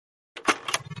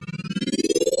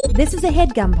This is a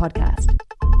HeadGum podcast.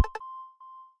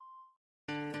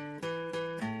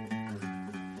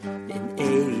 In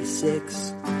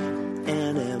 86,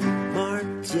 N.M.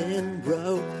 Martin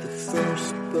wrote the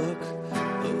first book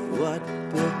of what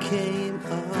became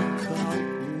a cult.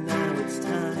 Now it's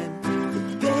time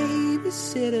for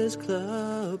Babysitter's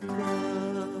Club.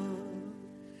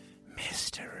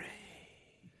 Mystery.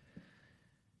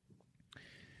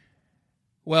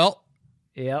 Well,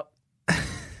 Yep.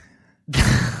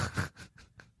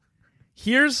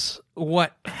 here's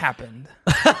what happened.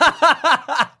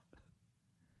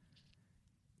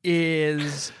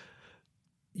 Is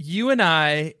you and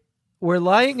I, We're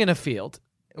lying in a field,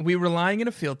 we were lying in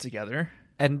a field together.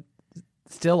 and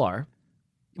still are.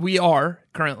 We are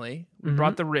currently. We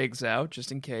brought the rigs out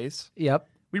just in case. Yep.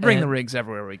 We bring And the rigs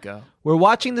everywhere we go. We're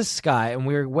watching the sky, and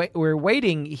we're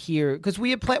waiting here because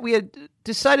we had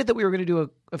decided that we were going to do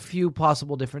a few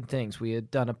possible different things. We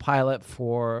had done a pilot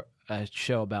for a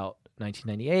show about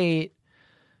 1998.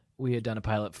 We had done a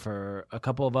pilot for a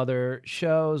couple of other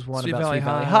shows. One Sweet about Valley Sweet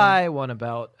Valley High. High. One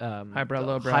about Highbrow,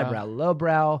 lowbrow. Highbrow,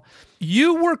 lowbrow.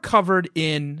 You were covered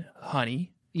in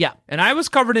honey, Yeah. and I was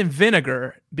covered in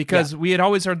vinegar because we had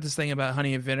always heard this thing about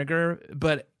honey and vinegar,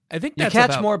 but I think You that's catch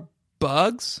about more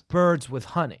bugs. birds with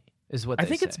honey, is what I they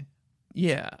think say. it's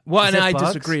yeah. Well, Is and it I bugs?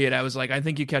 disagreed. I was like, I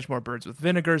think you catch more birds with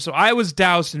vinegar. So I was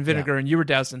doused in vinegar, and you were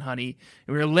doused in honey,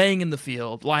 and we were lying in the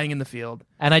field.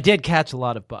 And I did catch a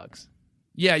lot of bugs.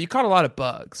 Yeah, you caught a lot of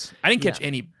bugs. I didn't catch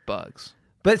any bugs,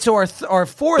 But so our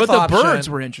fourth but the option birds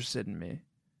were interested in me,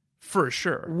 for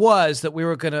sure. was that we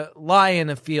were going to lie in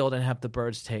a field and have the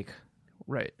birds take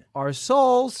Right. our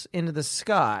souls into the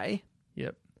sky.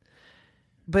 Yep.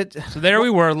 But So there we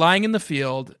were, lying in the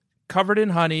field, covered in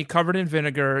honey, covered in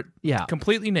vinegar, yeah,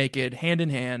 completely naked, hand in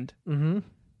hand,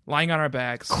 lying on our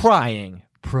backs. crying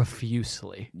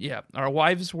profusely. Yeah, our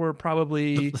wives were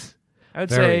probably, I would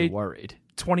Very say, worried.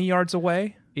 20 yards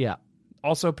away. Yeah.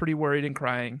 Also pretty worried and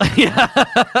crying.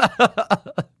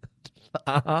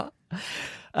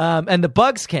 And the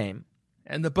bugs came.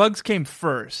 And the bugs came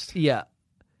first, Yeah.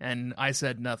 and I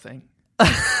said nothing. And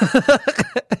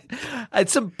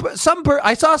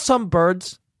I saw some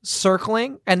birds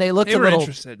circling, and they looked They a were little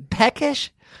interested.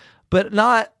 peckish, but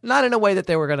not in a way that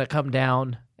they were going to come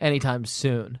down anytime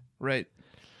soon. Right.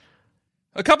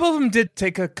 A couple of them did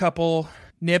take a couple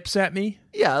nips at me.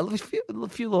 Yeah, a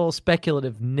few little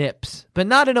speculative nips, but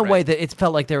not in a way that it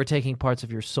felt like they were taking parts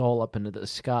of your soul up into the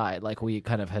sky, like we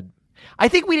kind of had. I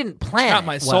think we didn't plan. Not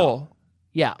my it soul. well.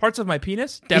 Yeah. Parts of my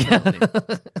penis?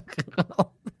 Definitely.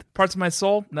 Parts of my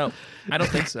soul? No, I don't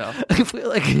think so. I feel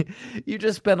like you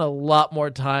just spent a lot more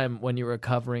time when you were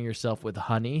covering yourself with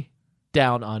honey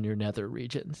down on your nether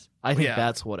regions. I think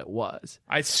that's what it was.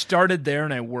 I started there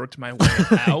and I worked my way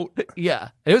out. Yeah.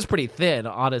 It was pretty thin,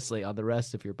 honestly, on the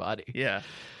rest of your body. Yeah.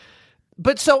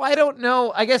 But so I don't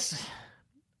know.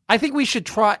 I think we should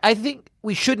try. I think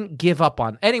we shouldn't give up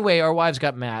on. Anyway, our wives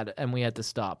got mad and we had to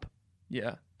stop.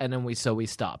 Yeah. And then we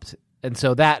stopped. And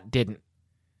so that didn't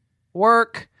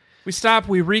work. We stopped,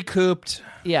 we recouped.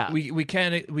 Yeah.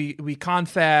 We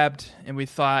confabbed and we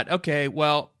thought, okay,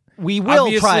 well, We will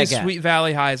obviously, try again. Sweet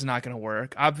Valley High is not going to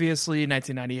work. Obviously,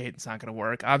 1998 is not going to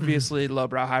work. Obviously,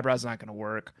 lowbrow, highbrow is not going to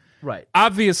work. Right.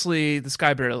 Obviously, the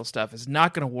Sky Burial stuff is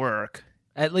not going to work.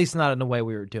 At least not in the way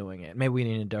we were doing it. Maybe we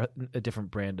need a different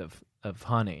brand of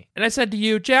honey. And I said to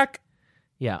you, Jack,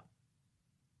 Yeah.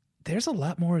 there's a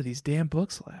lot more of these damn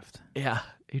books left. Yeah,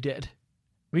 you did.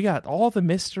 We got all the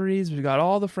mysteries. We got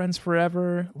all the Friends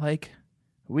Forever. Like,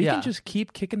 we Yeah. can just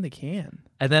keep kicking the can.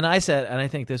 And then I said, and I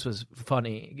think this was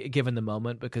funny given the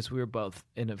moment because we were both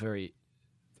in a very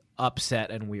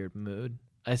upset and weird mood.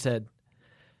 I said,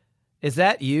 is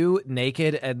that you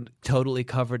naked and totally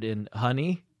covered in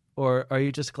honey? Or are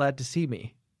you just glad to see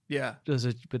me? Yeah.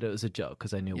 But it was a joke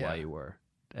because I knew Yeah. why you were.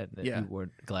 And that Yeah. you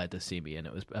weren't glad to see me. And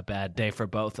it was a bad day for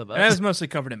both of us. And I was mostly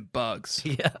covered in bugs.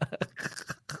 Yeah.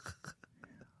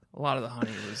 A lot of the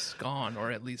honey was gone,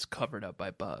 or at least covered up by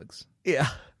bugs. Yeah.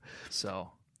 So,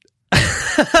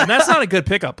 and that's not a good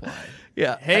pickup line.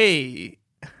 Yeah. Hey,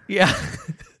 Yeah.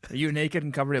 are you naked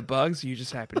and covered in bugs? Or are you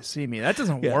just happy to see me? That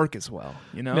doesn't work as well,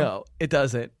 you know? No, it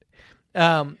doesn't.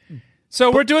 So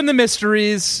we're doing the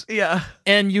mysteries, Yeah.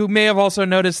 and you may have also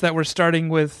noticed that we're starting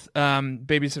with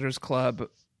Babysitter's Club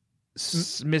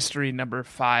mystery number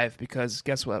 5, because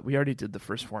guess what? We already did the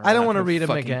first 4. I don't want to read them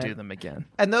fucking again. Do them again.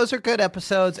 And those are good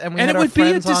episodes. And And it would be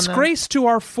a disgrace to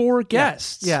our 4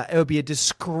 guests. Yeah, it would be a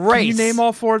disgrace. Can you name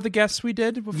all 4 of the guests we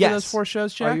did for Yes. those 4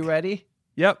 shows, Jack? Are you ready?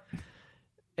 Yep.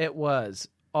 It was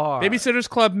are Babysitters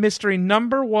Club Mystery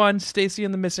number 1, Stacy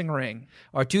and the Missing Ring.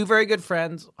 our two very good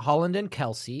friends, Holland and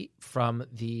Kelsey, from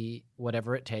the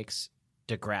Whatever It Takes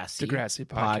Degrassi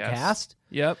podcast.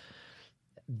 Yep.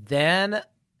 Then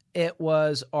it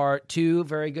was our two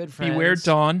very good friends, Beware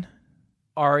Dawn.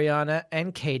 Ariana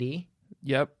and Katie,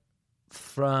 Yep.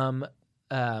 from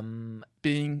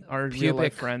Being our real Pubic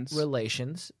life friends.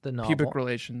 Relations, the novel. Pubic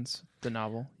Relations, the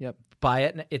novel. Yep. Buy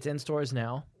it. It's in stores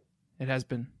now. It has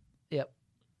been. Yep.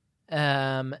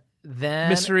 Then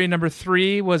Mystery number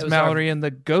 3 was It was Mallory and the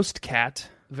Ghost Cat.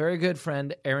 very good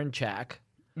friend Aaron Jack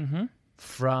Mm-hmm.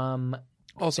 from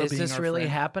Also Is being This our Really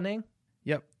friend. Happening?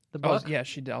 Yep. The Oh, book? yeah,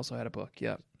 she also had a book.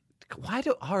 Yep. Why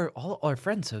do all our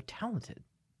friends so talented?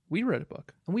 We wrote a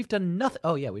book. And we've done nothing.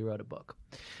 Oh, yeah, we wrote a book.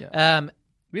 Yeah.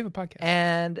 We have a podcast.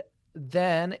 And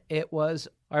then it was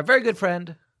our very good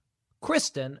friend,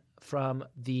 Kristen, from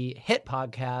the hit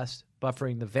podcast,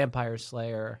 Buffering the Vampire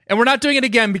Slayer. And we're not doing it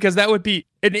again because that would be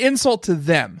an insult to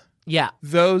them. Yeah.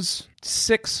 Those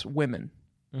 6 women.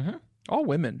 Mm-hmm. All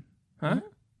women. Huh? Mm-hmm.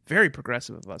 Very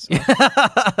progressive of us.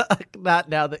 Huh? Not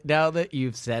now that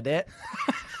you've said it,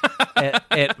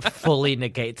 it fully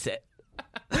negates it.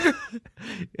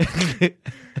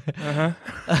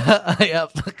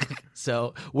 Yep.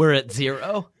 So we're at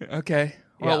 0. Okay.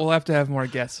 Well, Yeah. we'll have to have more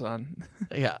guests on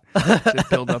Yeah. to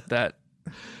build up that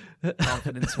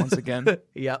confidence once again.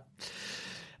 Yep.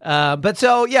 But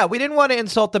so, yeah, we didn't want to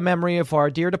insult the memory of our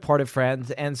dear departed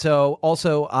friends. And so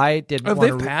also I didn't Have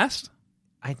want they to... passed?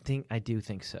 I do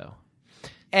think so.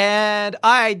 And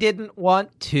I didn't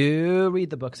want to read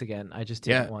the books again. I just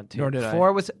didn't want to. nor did I.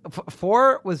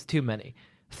 4 was too many.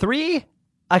 3,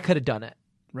 I could have done it.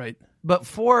 Right. But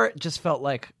 4 just felt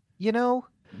like,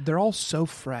 They're all so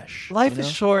fresh. life you is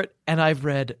know? short, and I've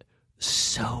read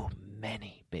so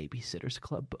many Babysitters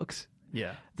Club books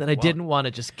Yeah. that I didn't want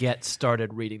to just get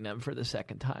started reading them for the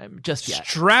second time just yet.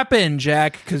 Strap in,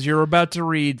 Jack, because you're about to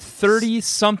read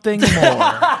 30-something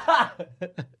more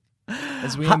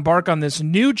as we embark on this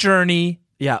new journey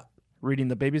Yeah. reading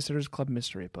the Babysitters Club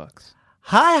mystery books.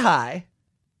 Hi,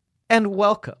 and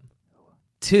welcome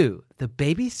to the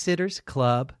Babysitters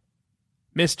Club,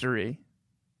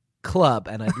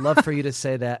 and I'd love for you to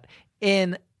say that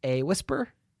in a whisper.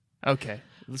 Okay.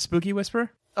 The spooky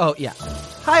whisper? Oh, yeah.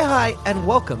 Hi, and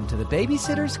welcome to the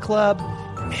Babysitters Club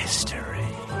Mystery.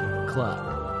 Club.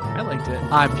 I liked it.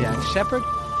 I'm Jack Shepard.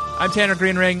 I'm Tanner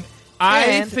Greenring. I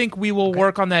And- think we will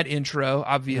work on that intro,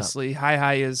 obviously.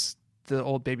 Hi is the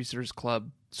old Babysitters Club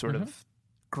sort of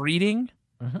greeting.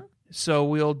 Mhm. So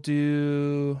we'll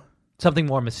do... Something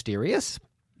more mysterious.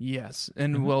 Yes,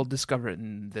 and we'll discover it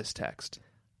in this text.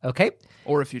 Okay.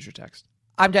 Or a future text.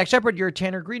 I'm Jack Shepard. You're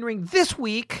Tanner Greenring. This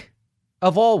week,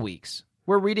 of all weeks,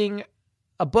 we're reading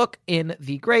a book in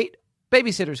the great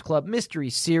Babysitters Club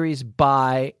mystery series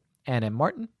by Ann M.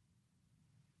 Martin.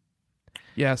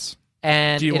 Yes.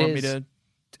 And Do you it want me is- to...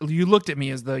 You looked at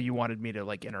me as though you wanted me to,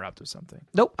 interrupt with something.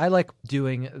 Nope. I like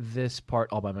doing this part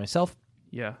all by myself.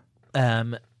 Yeah.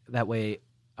 That way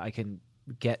I can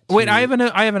get to... Wait, I have an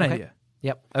Okay. idea.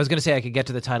 Yep. I was going to say I could get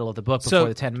to the title of the book before So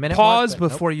the 10-minute pause mark, but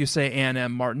nope. before you say Ann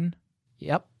M. Martin.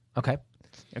 Yep. Okay.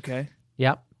 Okay.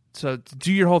 Yep. So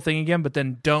do your whole thing again, but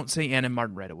then don't say Ann M.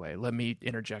 Martin right away. Let me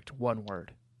interject one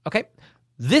word. Okay.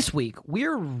 This week,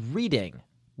 we're reading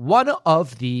one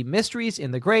of the mysteries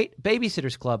in the great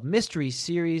Babysitters Club mystery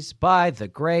series by the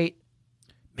great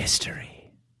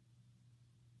Mystery.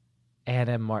 Ann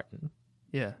M. Martin.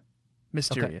 Yeah.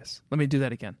 Mysterious. Let me do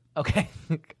that again. Okay.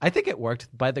 I think it worked.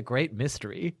 By the great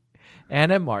mystery,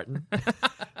 Ann M. Martin.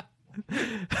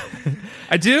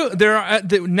 I do. There are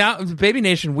now, Baby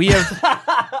Nation. We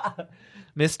have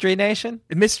Mystery Nation?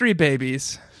 mystery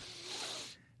babies.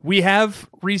 We have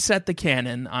reset the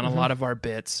canon on a lot of our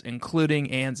bits, including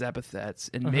Anne's epithets,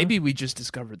 and maybe we just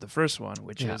discovered the first one,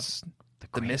 which Yeah. is the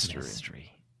Great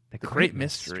mystery. The The great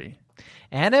mystery.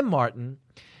 Ann M. Martin.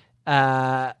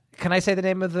 Can I say the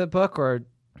name of the book, or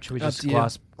should we Up just to you.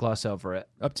 gloss over it?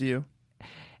 Up to you.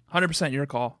 100% your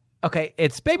call. Okay,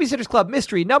 it's Babysitters Club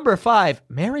mystery number 5,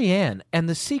 Marianne and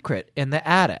the Secret in the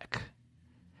Attic.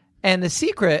 And the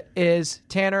secret is,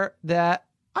 Tanner, that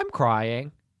I'm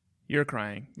crying. You're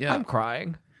crying. Yeah. I'm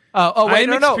crying. Oh wait,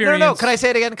 no. experienced- Can I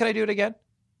say it again? Can I do it again?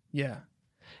 Yeah.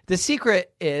 The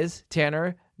secret is,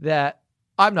 Tanner, that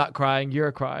I'm not crying,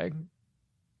 you're crying.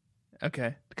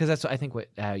 Okay. Because that's, I think,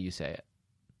 how you say it.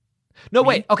 No, Me?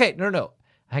 wait. Okay, no.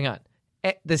 Hang on.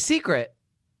 The secret,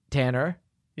 Tanner,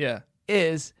 Yeah.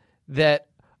 is that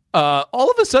all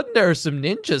of a sudden there are some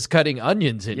ninjas cutting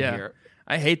onions in Yeah. here.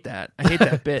 I hate that. I hate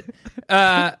that bit.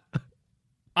 I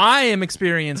am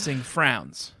experiencing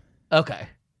frowns. Okay.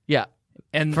 Yeah.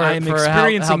 And For, I'm for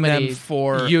experiencing how many them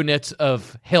for units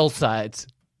of hillsides.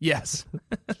 yes.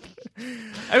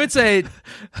 I would say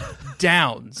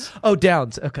downs. Oh,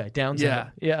 downs. Okay, downs. Yeah.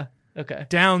 Yeah. Okay.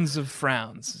 Downs of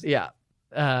frowns. Yeah.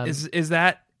 Is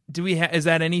that is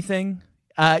that anything?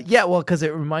 Yeah, well, because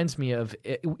it reminds me of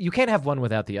you can't have one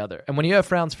without the other. And when you have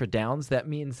frowns for downs, that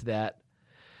means that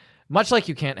much like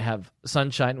you can't have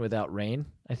sunshine without rain,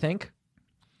 I think.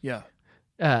 Yeah.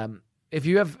 If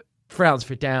you have frowns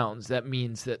for downs, that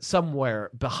means that somewhere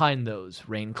behind those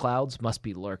rain clouds must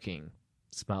be lurking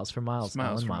smiles for miles.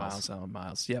 Smiles Ellen for Miles. Ellen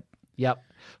Miles. Yep. Yep.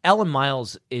 Ellen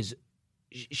Miles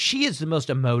she is the most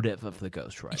emotive of the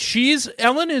ghostwriters.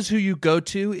 Ellen is who you go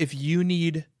to if you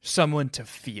need someone to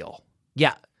feel.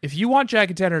 Yeah. If you want Jack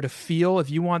and Tanner to feel, if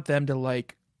you want them to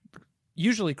like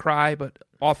usually cry but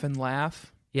often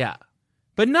laugh. Yeah.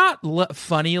 But not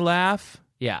funny laugh.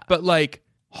 Yeah. But like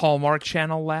Hallmark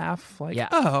Channel laugh. Like, Yeah.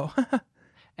 oh.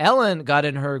 Ellen got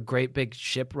in her great big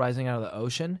ship rising out of the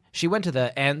ocean. She went to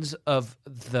the ends of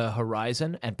the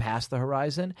horizon and past the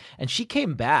horizon, and she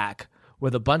came back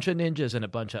with a bunch of ninjas and a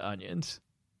bunch of onions.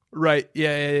 Right.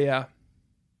 Yeah.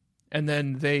 And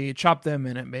then they chopped them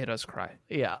and it made us cry.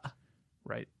 Yeah.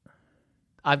 Right.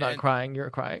 I'm not crying, you're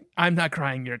crying. I'm not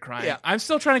crying, you're crying. Yeah. I'm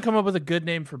still trying to come up with a good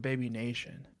name for Baby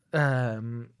Nation.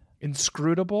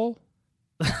 Inscrutable?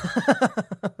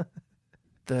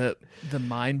 The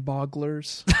mind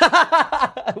bogglers?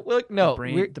 Look, no.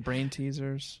 The brain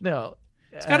teasers? No.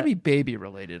 It's got to be baby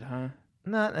related, huh?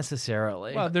 Not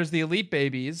necessarily. Well, there's the elite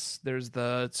babies, there's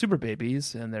the super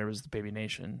babies, and there was the Baby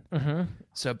Nation. Mm-hmm.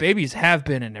 So babies have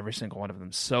been in every single one of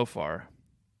them so far.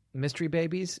 Mystery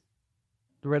babies?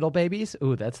 Riddle babies?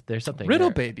 Ooh, there's something Riddle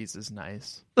there. babies is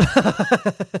nice.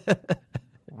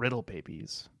 Riddle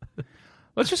babies.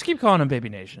 Let's just keep calling them Baby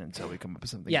Nation until we come up with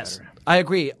something Yes, better. I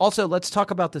agree. Also, let's talk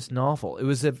about this novel.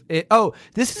 This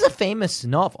is a famous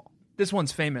novel. This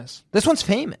one's famous. This one's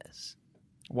famous.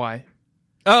 Why?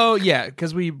 Oh, yeah,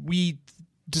 because we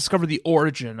discovered the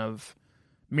origin of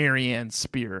Marianne's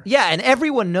spear. Yeah, and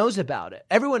everyone knows about it.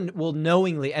 Everyone will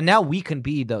knowingly, and now we can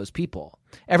be those people.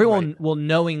 Everyone will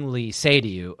knowingly say to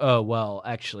you, oh, well,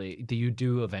 actually, you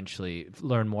do eventually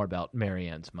learn more about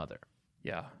Marianne's mother.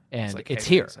 Yeah. And like, it's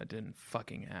hey, here. Liz, I didn't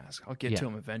fucking ask. I'll get to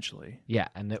him eventually. Yeah,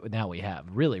 and now we have.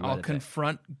 Really, I'll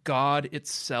confront God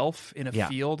itself in a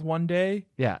field one day,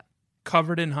 Yeah.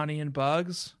 covered in honey and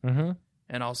bugs, Mm-hmm.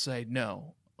 and I'll say,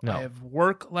 no, No. I have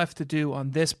work left to do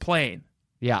on this plane,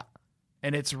 Yeah.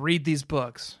 and it's read these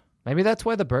books. Maybe that's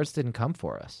why the birds didn't come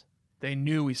for us. They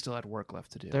knew we still had work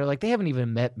left to do. They're like, they haven't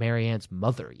even met Marianne's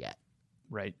mother yet.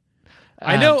 Right.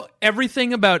 I know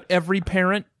everything about every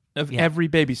parent of every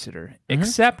babysitter,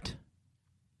 except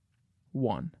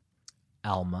one.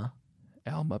 Alma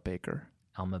Baker.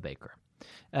 Alma Baker.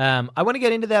 I want to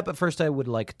get into that, but first I would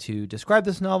like to describe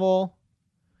this novel.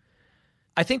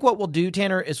 I think what we'll do,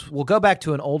 Tanner, is we'll go back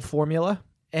to an old formula,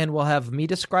 and we'll have me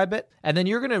describe it, and then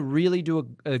you're going to really do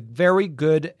a very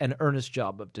good and earnest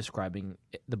job of describing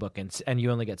the book, and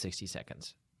you only get 60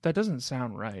 seconds. That doesn't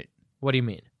sound right. What do you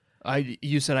mean?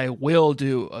 You said I will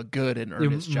do a good and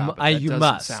earnest job. But that you doesn't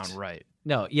must. sound right.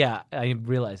 No, yeah, I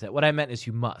realize that. What I meant is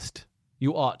you must.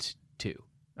 You ought to.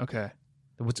 Okay.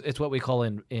 It's what we call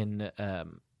in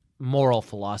moral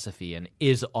philosophy an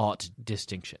is-ought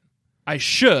distinction. I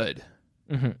should,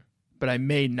 Mm-hmm. but I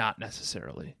may not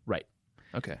necessarily. Right.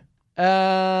 Okay.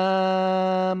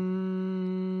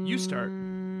 You start.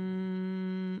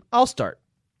 I'll start.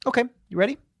 Okay. You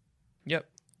ready? Yep.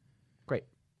 Great.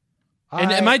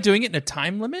 And am I doing it in a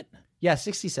time limit? Yeah,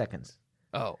 60 seconds.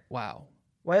 Oh, wow.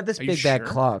 Well, I have this Are you big bad sure?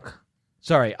 clock.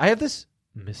 Sorry, I have this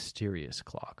mysterious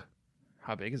clock.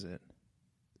 How big is it?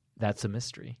 That's a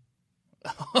mystery.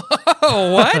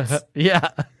 Oh, what? Yeah.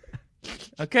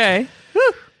 Okay.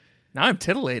 Whew. Now I'm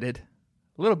titillated.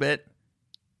 A little bit.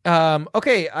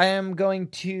 Okay, I am going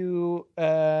to. I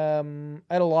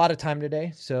had a lot of time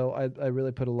today, so I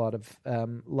really put a lot of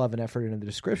love and effort into the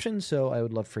description. So I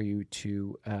would love for you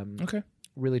to Okay.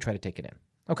 really try to take it in.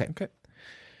 Okay. Okay.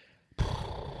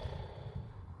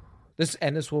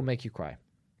 This will make you cry.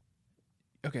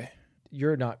 Okay.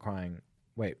 You're not crying.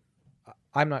 Wait,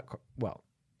 I'm not. Well,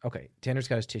 okay. Tanner's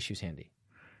got his tissues handy.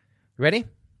 Ready?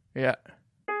 Yeah.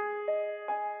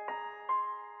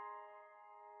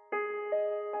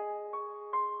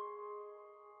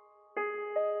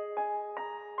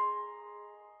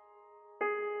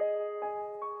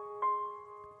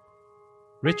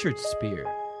 Richard Spear,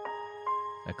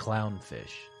 a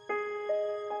clownfish,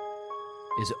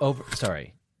 is over.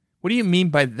 Sorry. What do you mean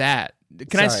by that?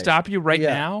 Can I Sorry. stop you right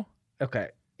Yeah. now? Okay.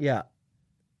 Yeah.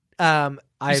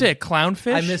 You say a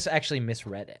clownfish? I actually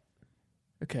misread it.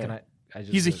 Okay.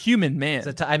 He's a human man.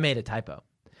 I made a typo.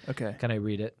 Okay. Can I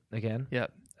read it again?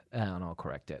 Yep. And I'll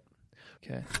correct it.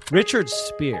 Okay. Richard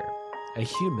Spear, a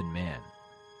human man,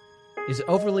 is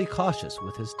overly cautious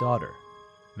with his daughter,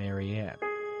 Mary Ann,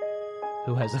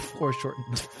 who has a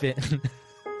foreshortened fin.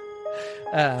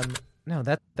 No,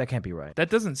 that can't be right. That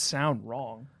doesn't sound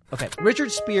wrong. Okay.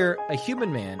 Richard Spear, a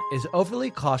human man, is overly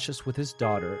cautious with his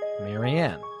daughter, Mary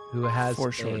Ann, who has a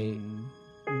Foreshortened.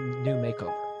 new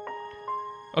makeover.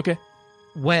 Okay.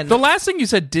 When The last thing you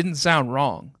said didn't sound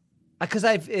wrong. because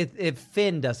if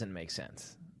Finn doesn't make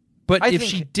sense. But I if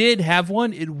think- she did have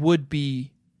one, it would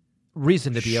be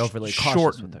Reason to be overly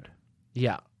cautious with her.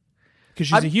 Yeah. because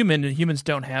she's a human, and humans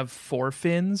don't have 4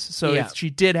 fins. So Yeah. if she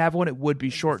did have one, it would be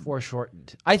shortened.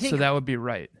 Foreshortened. I think So that would be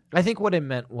right. I think what it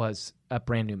meant was a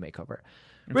brand new makeover.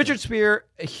 Richard Spear,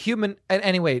 a human. And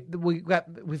anyway,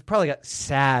 we've probably got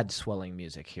sad swelling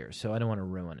music here, so I don't want to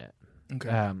ruin it. Okay.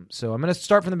 So I'm going to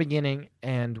start from the beginning,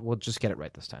 and we'll just get it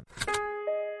right this time.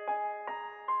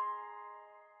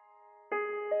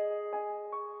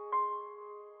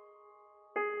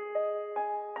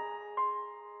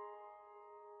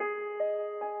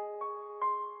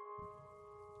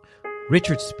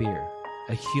 Richard Spear,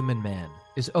 a human man,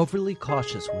 is overly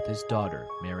cautious with his daughter,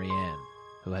 Mary Ann,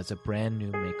 who has a brand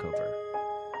new makeover.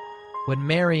 When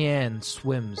Mary Ann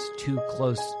swims too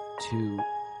close to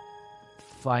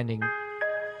finding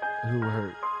who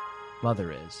her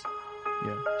mother is,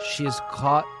 Yeah. she is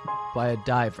caught by a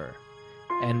diver,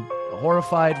 and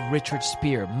horrified Richard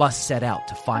Spear must set out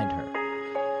to find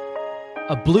her.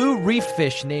 A blue reef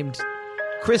fish named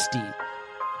Christy,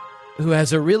 who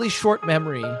has a really short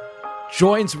memory,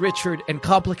 joins Richard and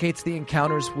complicates the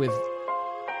encounters with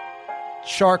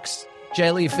sharks,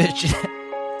 jellyfish,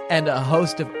 and a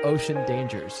host of ocean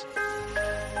dangers.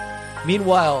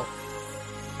 Meanwhile,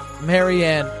 Mary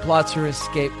Ann plots her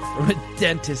escape from a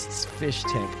dentist's fish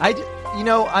tank. I'm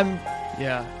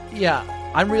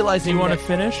realizing. Do you want to that-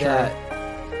 finish? that,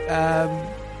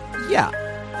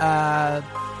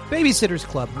 Babysitter's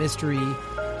Club Mystery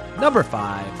number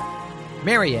 5,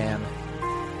 Mary Ann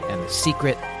and the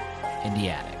Secret in the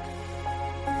Attic.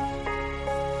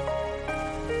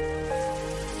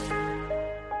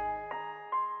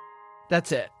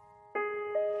 That's it.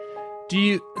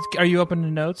 Are you open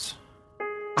to notes?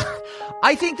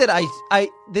 I think that I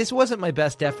this wasn't my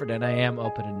best effort, and I am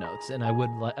open to notes, and I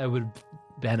would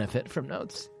benefit from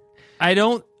notes. I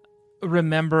don't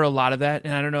remember a lot of that,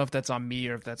 and I don't know if that's on me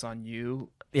or if that's on you.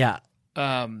 Yeah.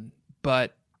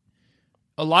 But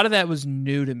a lot of that was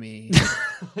new to me.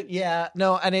 Yeah.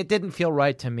 No, and it didn't feel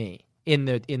right to me in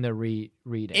the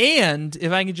reading. And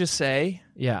if I could just say,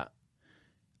 Yeah.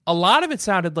 a lot of it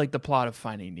sounded like the plot of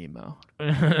Finding Nemo.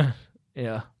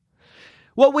 Yeah.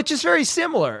 Well, which is very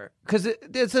similar because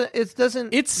it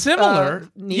doesn't. It's similar.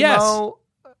 Nemo.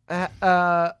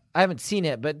 I haven't seen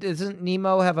it, but doesn't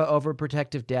Nemo have an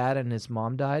overprotective dad and his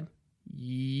mom died?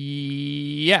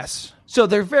 Yes. So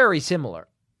they're very similar.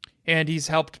 And he's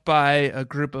helped by a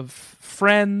group of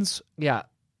friends Yeah.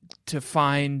 to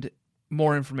find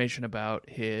more information about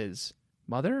his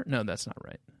mother. No, that's not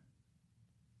right.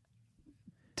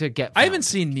 To get. I haven't found.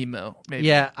 seen Nemo. Maybe.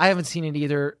 Yeah, I haven't seen it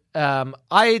either.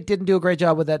 I didn't do a great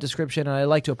job with that description, and I'd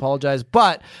like to apologize.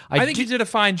 But I think you did a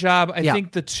fine job. I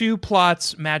think the two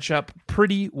plots match up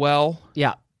pretty well.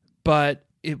 Yeah. But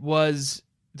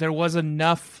there was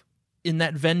enough in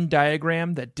that Venn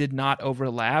diagram that did not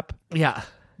overlap. Yeah.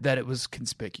 That it was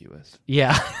conspicuous.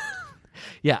 Yeah.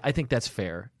 Yeah, I think that's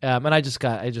fair. And I just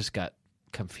got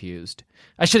confused.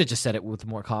 I should have just said it with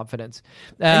more confidence.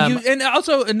 And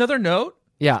also another note,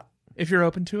 Yeah. if you're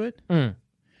open to it. Mm.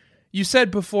 You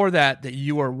said before that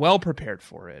you were well prepared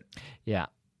for it. Yeah.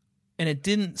 And it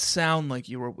didn't sound like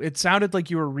you were. It sounded like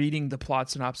you were reading the plot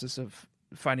synopsis of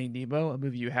Finding Nemo, a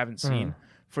movie you haven't seen,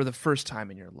 for the first time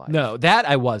in your life. No, that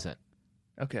I wasn't.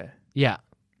 Okay. Yeah.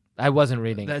 I wasn't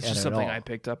reading That's it just at something all. I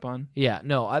picked up on. Yeah,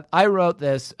 no, I wrote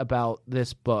this about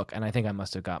this book, and I think I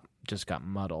must have got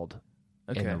muddled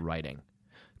in the writing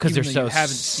because they're Even so though you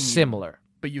haven't seen- similar.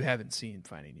 But you haven't seen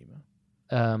Finding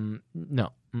Nemo.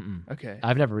 No. Mm-mm. Okay.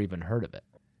 I've never even heard of it.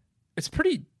 It's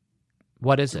pretty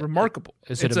What is it? remarkable.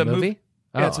 Is it It's a movie?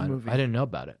 Yeah, it's a movie. I didn't know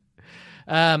about it.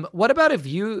 What about if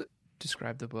you...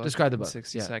 Describe the book. Describe the in book,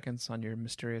 60 yeah. seconds on your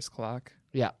mysterious clock,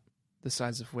 Yeah. the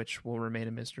size of which will remain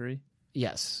a mystery.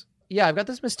 Yes. Yeah, I've got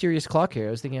this mysterious clock here.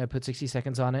 I was thinking I'd put 60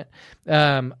 seconds on it.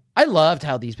 I loved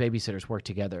how these babysitters work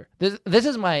together. This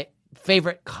is my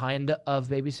favorite kind of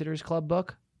Babysitter's Club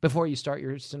book, before you start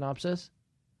your synopsis,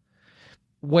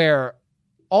 where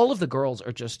all of the girls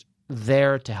are just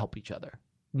there to help each other.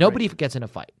 Nobody gets in a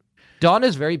fight. Dawn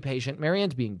is very patient.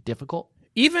 Marianne's being difficult.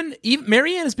 Even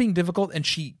Marianne is being difficult, and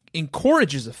she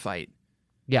encourages a fight,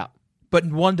 Yeah. but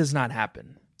one does not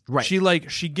happen. Right.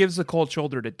 She gives a cold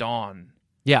shoulder to Dawn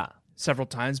Yeah. several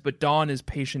times, but Dawn is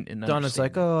patient in Dawn is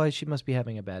like, understanding. oh, she must be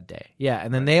having a bad day. Yeah,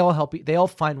 and then they all help. They all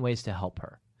find ways to help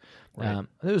her. Right.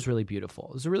 It was really beautiful.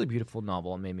 It was a really beautiful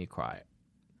novel and made me cry.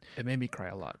 It made me cry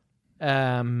a lot.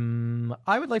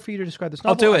 I would like for you to describe this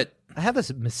I'll novel. do it. I have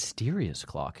this mysterious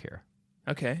clock here.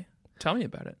 Okay, tell me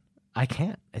about it. I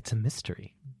can't. It's a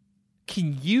mystery.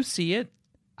 Can you see it?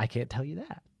 I can't tell you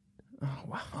that. Oh,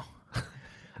 wow.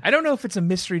 I don't know if it's a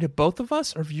mystery to both of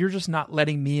us or if you're just not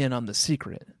letting me in on the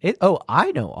secret.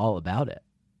 I know all about it,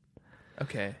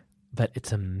 Okay. but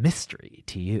it's a mystery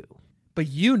to you. But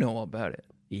you know all about it.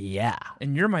 Yeah.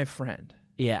 And you're my friend.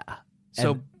 Yeah.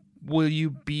 So And will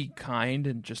you be kind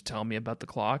and just tell me about the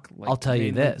clock? Like, I'll tell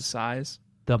you mainly this. The size?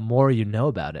 the more you know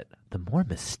about it, the more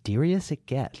mysterious it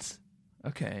gets.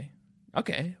 Okay.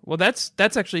 Well, that's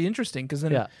actually interesting because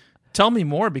then Yeah. tell me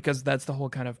more, because that's the whole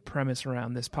kind of premise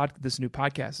around this new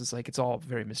podcast. Is like it's all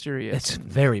very mysterious. It's and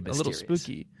very a mysterious. little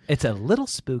spooky. It's a little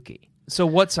spooky. So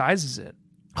what size is it?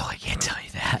 Oh, I can't tell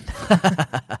you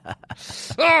that.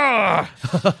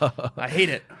 I hate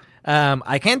it.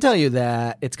 I can tell you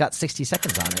that it's got 60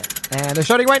 seconds on it, and they're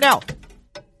starting right now.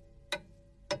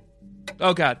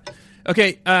 Oh God.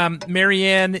 Okay.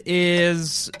 Marianne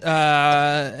has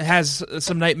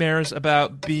some nightmares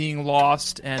about being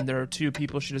lost, and there are two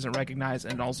people she doesn't recognize,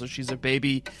 and also she's a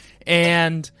baby.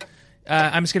 And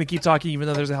I'm just gonna keep talking, even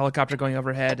though there's a helicopter going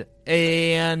overhead.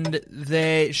 And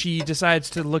she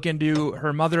decides to look into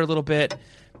her mother a little bit,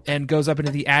 and goes up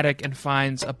into the attic and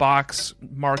finds a box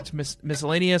marked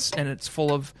miscellaneous, and it's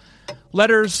full of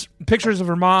letters, pictures of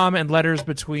her mom, and letters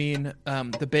between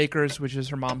the Bakers, which is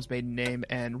her mom's maiden name,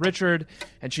 and Richard.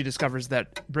 And she discovers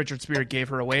that Richard Spear gave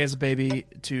her away as a baby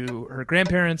to her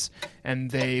grandparents,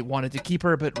 and they wanted to keep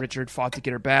her, but Richard fought to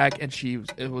get her back, and she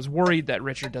was worried that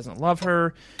Richard doesn't love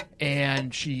her.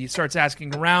 And she starts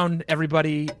asking around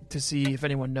everybody to see if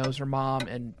anyone knows her mom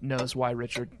and knows why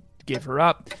Richard gave her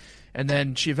up. And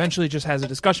then she eventually just has a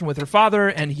discussion with her father,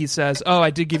 and he says, "Oh, I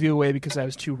did give you away because I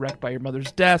was too wrecked by your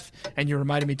mother's death, and you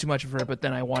reminded me too much of her, but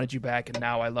then I wanted you back, and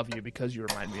now I love you because you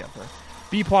remind me of her."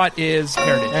 B-plot is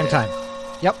Heritage. And time.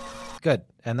 Yep. Good.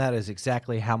 And that is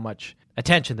exactly how much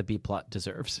attention the B-plot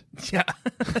deserves. Yeah.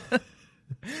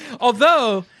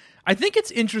 Although, I think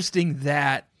it's interesting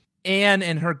that Anne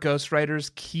and her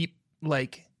ghostwriters keep,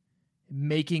 like,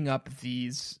 making up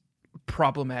these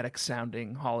problematic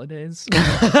sounding holidays.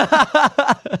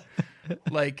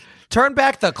 Like, Turn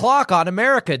back the clock on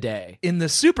America Day. in the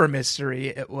Super Mystery,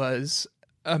 it was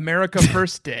America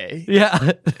First Day.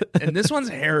 Yeah. And this one's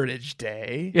Heritage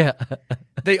Day. Yeah.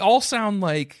 They all sound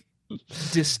like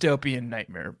dystopian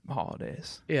nightmare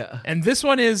holidays. Yeah. And this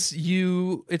one is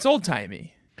it's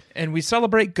old-timey. And we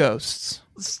celebrate ghosts.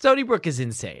 Stony Brook is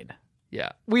insane. Yeah.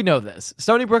 We know this.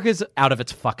 Stony Brook is out of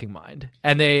its fucking mind.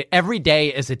 And every day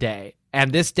is a day.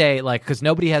 And this day, like, because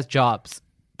nobody has jobs,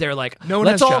 they're like, No one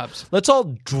has jobs. Let's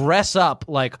all dress up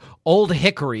like Old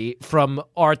Hickory from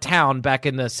our town back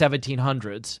in the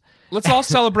 1700s. Let's all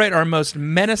celebrate our most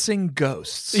menacing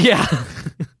ghosts. Yeah.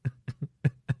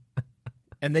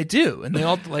 And they do. And they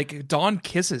all, like, Dawn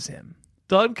kisses him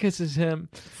Dawn kisses him.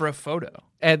 for a photo.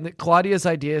 And Claudia's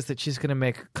idea is that she's going to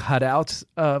make cutouts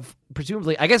of,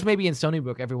 presumably, I guess maybe in Stony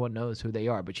Brook everyone knows who they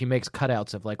are, but she makes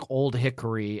cutouts of, like, Old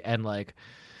Hickory and, like,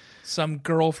 Some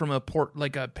girl from a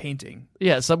painting.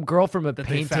 yeah, some girl from a That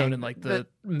painting they found in, like, the that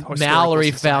Historical Mallory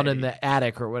found in Society. the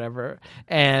attic or whatever,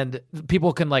 and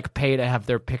people can, like, pay to have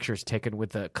their pictures taken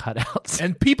with the cutouts.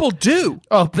 And people do.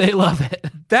 Oh, they love it.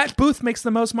 That booth makes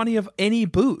the most money of any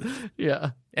booth.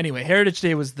 Yeah, Anyway, Heritage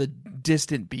Day was the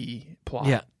distant B plot.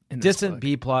 yeah. in this Distant book.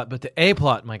 B plot, but the A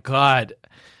plot, my God,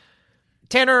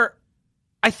 Tanner.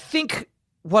 I think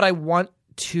what I want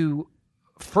to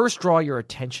first draw your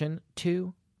attention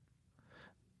to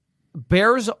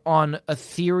bears on a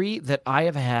theory that I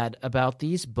have had about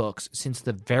these books since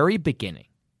the very beginning.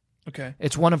 Okay.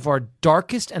 It's one of our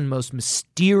darkest and most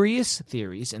mysterious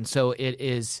theories, and so it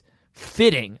is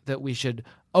fitting that we should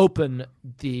open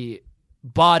the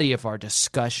body of our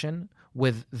discussion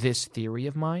with this theory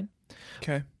of mine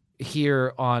Okay.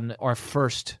 here on our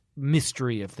first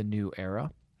mystery of the new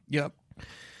era. Yep.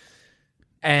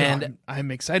 And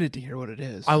I'm excited to hear what it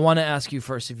is. I want to ask you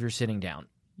first if you're sitting down,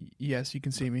 Yes, you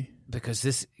can see me. because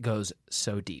this goes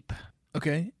so deep.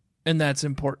 Okay. And that's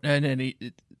important. And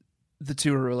the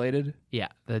two are related. Yeah,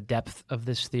 the depth of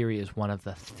this theory is one of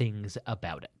the things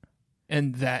about it.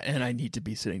 And I need to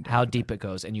be sitting down. How deep it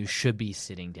goes, and you should be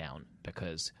sitting down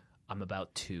because I'm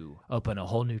about to open a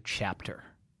whole new chapter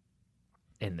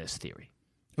in this theory.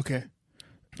 Okay.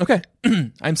 Okay.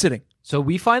 I'm sitting. So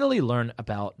we finally learn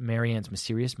about Marianne's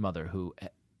mysterious mother, who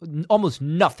almost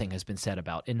nothing has been said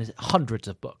about in hundreds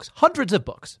of books. Hundreds of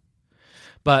books.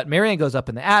 But Marianne goes up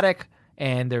in the attic,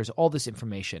 and there's all this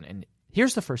information. And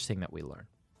here's the first thing that we learn.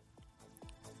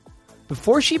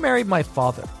 Before she married my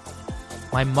father,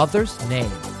 my mother's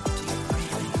name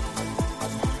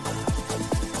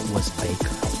was Baker.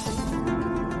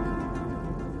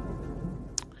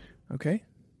 Okay.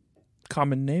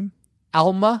 Common name.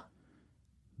 Alma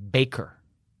Baker.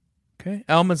 Okay.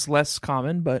 Alma's less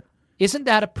common, but Isn't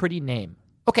that a pretty name?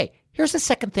 Okay, here's the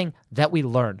second thing that we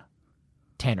learn,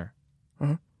 Tanner,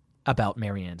 about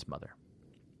Marianne's mother.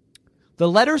 The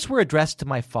letters were addressed to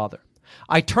my father.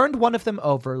 I turned one of them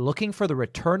over, looking for the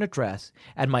return address,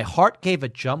 and my heart gave a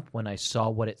jump when I saw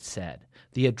what it said.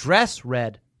 The address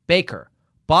read, Baker,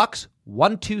 Box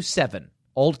 127,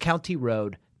 Old County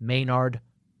Road, Maynard,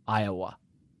 Iowa.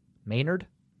 Maynard?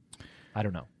 I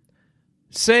don't know.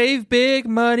 save big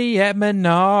money at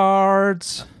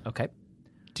Menards. Okay.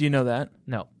 Do you know that?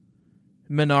 No.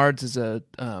 Menards is a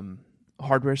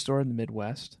hardware store in the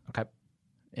Midwest. Okay.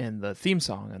 And the theme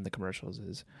song and the commercials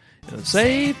is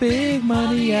save big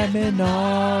money at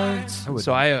Menards.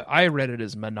 So I read it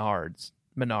as Menards.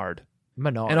 Menard.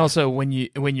 Menard. And also when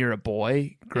you're a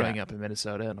boy growing up in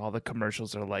Minnesota and all the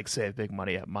commercials are like save big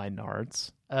money at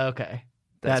Menards. Okay.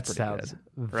 That's that pretty sounds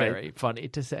good, very funny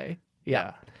to say.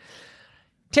 Yeah.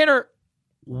 Tanner,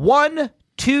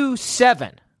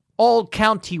 127 Old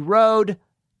County Road.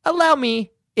 Allow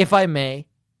me, if I may,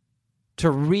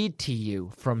 to read to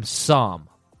you from Psalm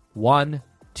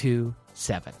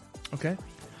 127. Okay.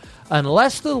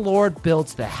 Unless the Lord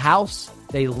builds the house,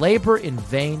 they labor in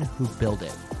vain who build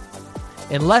it.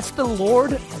 Unless the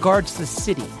Lord guards the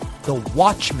city, the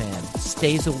watchman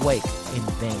stays awake in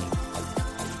vain.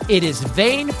 It is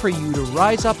vain for you to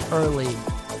rise up early,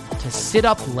 to sit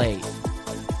up late,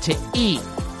 to eat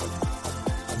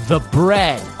the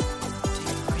bread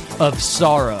of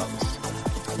sorrows.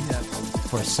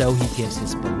 For so he gives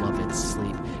his beloved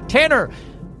sleep. Tanner,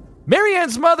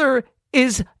 Marianne's mother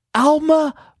is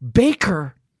Alma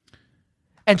Baker,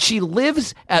 and she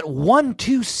lives at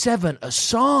 127, a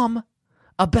psalm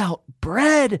about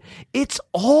bread. It's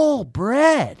all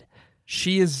bread.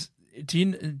 She is.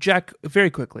 Jack, very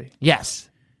quickly.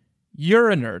 Yes. You're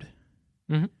a nerd.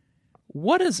 Mm-hmm.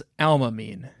 What does Alma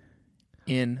mean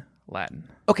in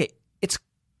Latin? Okay, it's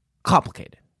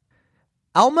complicated.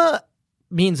 Alma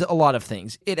means a lot of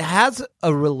things. It has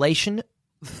a relation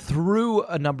through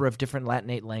a number of different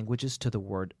Latinate languages to a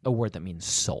word that means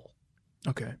soul.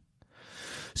 Okay.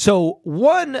 So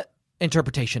one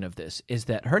interpretation of this is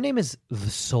that her name is the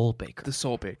Soul Baker. The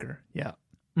Soul Baker. Yeah.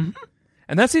 Mm-hmm.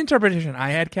 And that's the interpretation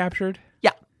I had captured.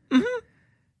 Yeah. Mm-hmm.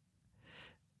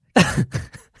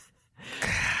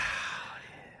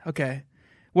 Okay.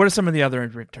 What are some of the other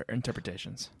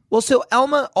interpretations? Well, so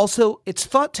Alma also, it's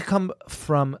thought to come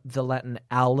from the Latin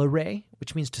alere,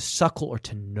 which means to suckle or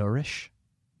to nourish.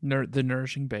 The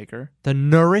nourishing baker. The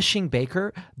nourishing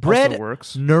baker. Bread also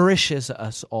works. Nourishes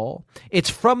us all. It's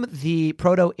from the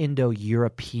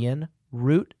Proto-Indo-European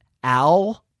root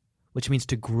al, which means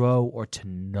to grow or to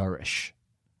nourish.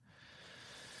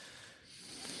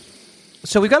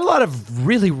 So we've got a lot of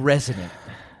really resonant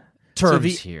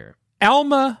terms here.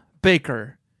 Alma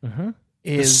Baker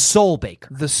is the soul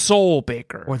baker. The soul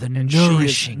baker. Or the and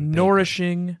nourishing baker.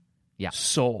 Nourishing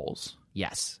souls.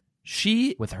 Yes.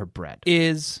 She with her bread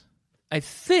is, I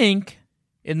think,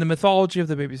 in the mythology of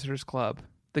the Babysitters Club,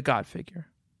 the god figure.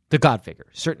 The god figure,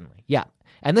 certainly. Yeah.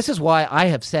 And this is why I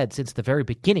have said since the very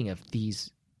beginning of these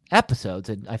episodes,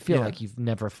 and I feel like you've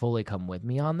never fully come with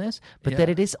me on this, but that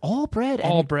it is all bread. And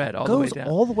all bread, all the way down.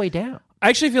 All the way down. I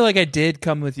actually feel like I did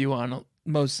come with you on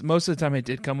most of the time. I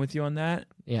did come with you on that.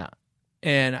 Yeah.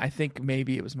 And I think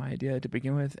maybe it was my idea to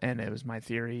begin with, and it was my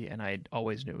theory, and I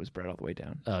always knew it was bread all the way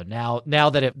down. Oh, now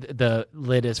that the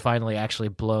lid is finally actually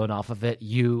blown off of it,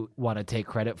 you want to take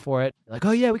credit for it? Like,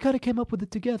 oh yeah, we kind of came up with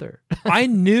it together. I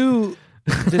knew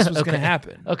this was going to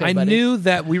happen. Okay, I buddy. knew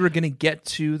that we were going to get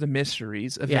to the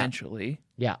mysteries eventually.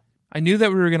 Yeah. I knew that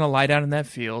we were going to lie down in that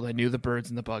field. I knew the birds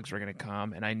and the bugs were going to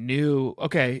come, and I knew,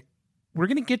 okay, we're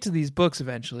going to get to these books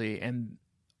eventually, and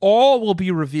all will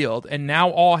be revealed, and now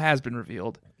all has been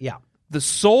revealed. Yeah. The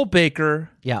soul baker,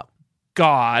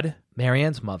 God,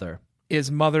 Marianne's mother, is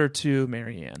mother to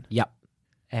Marianne. Yep.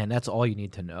 And that's all you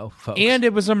need to know, folks. And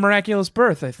it was a miraculous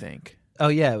birth, I think. Oh,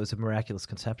 yeah, it was a miraculous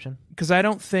conception. Because I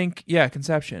don't think,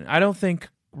 conception. I don't think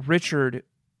Richard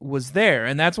was there,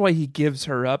 and that's why he gives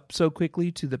her up so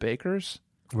quickly to the bakers.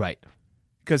 Right.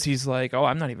 Because he's like, oh,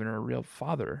 I'm not even her real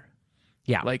father.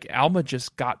 Yeah. Like, Alma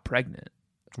just got pregnant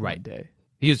right one day.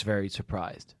 He was very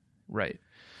surprised. Right.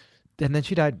 And then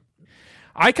she died.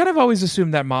 I kind of always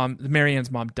assumed that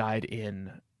Marianne's mom died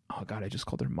in... Oh, God, I just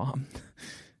called her mom.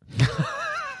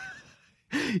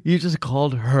 You just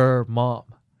called her mom.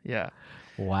 Yeah.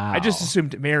 Wow. I just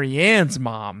assumed Marianne's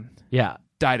mom Yeah.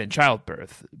 died in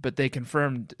childbirth, but they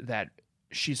confirmed that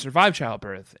she survived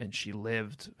childbirth and she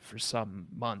lived for some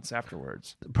months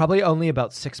afterwards. Probably only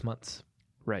about 6 months.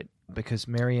 Right. Because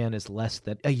Marianne is less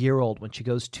than a year old when she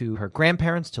goes to her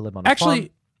grandparents to live on a farm.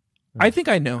 Actually, I think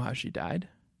I know how she died.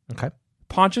 Okay.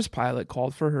 Pontius Pilate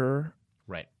called for her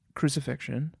Right.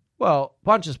 crucifixion. Well,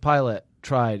 Pontius Pilate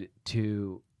tried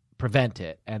to prevent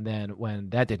it, and then when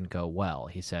that didn't go well,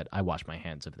 he said, I wash my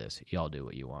hands of this. Y'all do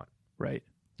what you want. Right.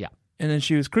 Yeah. And then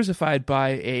she was crucified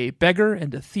by a beggar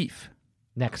and a thief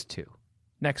Next to.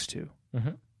 Mm-hmm.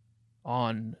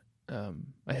 on a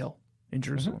hill in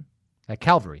Jerusalem. At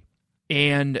Calvary.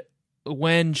 And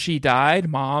when she died,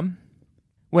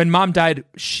 when mom died,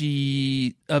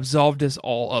 she absolved us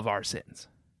all of our sins.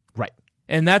 Right.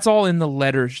 And that's all in the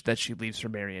letter that she leaves for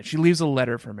Marianne. She leaves a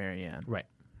letter for Marianne. Right.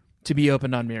 To be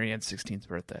opened on Marianne's 16th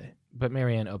birthday. But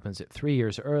Marianne opens it 3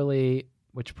 years early,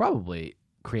 which probably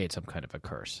creates some kind of a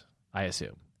curse, I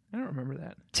assume. I don't remember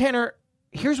that. Tanner,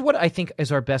 here's what I think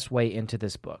is our best way into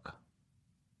this book.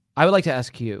 I would like to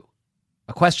ask you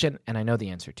a question, and I know the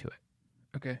answer to it.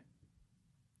 Okay.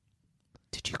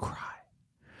 Did you cry?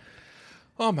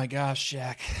 Oh my gosh,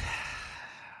 Jack.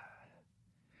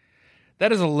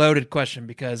 That is a loaded question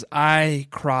because I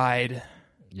cried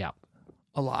Yeah.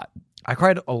 a lot. I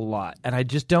cried a lot, and I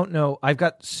just don't know. I've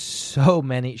got so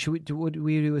many. Would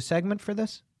we do a segment for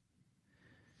this?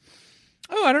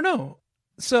 Oh, I don't know.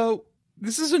 So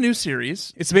this is a new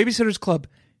series. It's the Babysitter's Club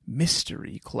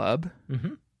Mystery Club.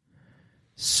 Mm-hmm.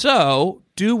 So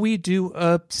do we do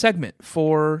a segment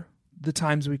for the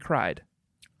times we cried?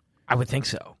 I would think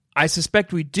so. I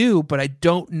suspect we do, but I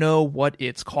don't know what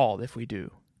it's called if we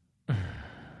do.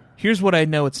 Here's what I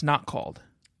know it's not called.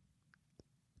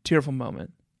 Tearful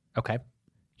Moment. Okay.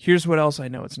 Here's what else I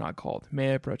know it's not called.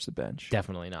 May I approach the bench?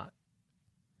 Definitely not.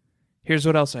 Here's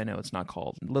what else I know it's not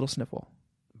called. Little Sniffle.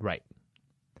 Right.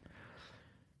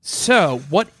 So,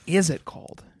 what is it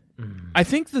called? Mm. I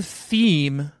think the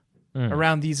theme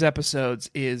around these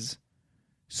episodes is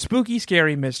spooky,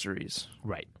 scary mysteries.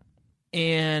 Right.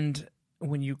 And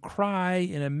when you cry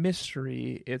in a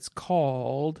mystery, it's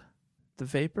called The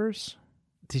Vapors.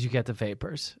 Did you get the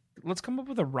vapors? Let's come up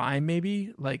with a rhyme,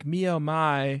 maybe. Like, me oh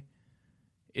my,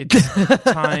 it's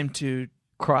time to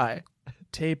Cry.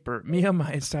 taper. Me oh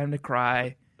my, it's time to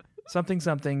cry. Something,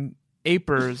 something,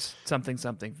 apers, something,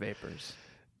 something, vapors.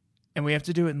 And we have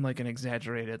to do it in like an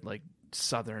exaggerated, like,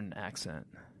 southern accent.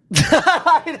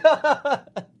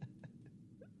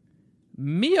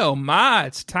 Me oh my,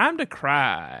 it's time to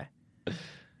cry.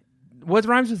 What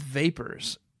rhymes with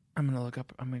vapors? I'm going to look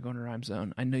up. I'm going to go into Rhyme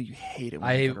Zone. I know you hate it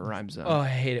when you go to Rhyme Zone. Oh, I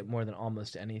hate it more than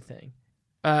almost anything.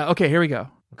 Okay, here we go.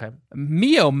 Okay.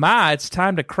 Me oh my, it's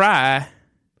time to cry.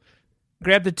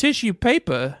 Grab the tissue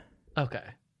paper. Okay.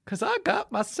 Because I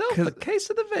got myself a case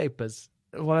of the vapors.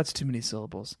 Well, that's too many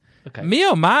syllables. Okay. Me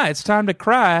oh my, it's time to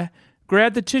cry.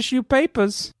 Grab the tissue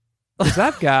papers. Because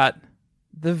I've got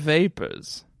the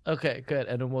vapors. Okay, good.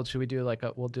 And then should we do like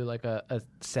a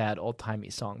sad old timey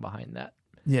song behind that?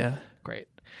 Yeah. Great.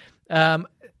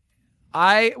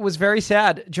 I was very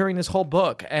sad during this whole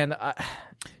book, and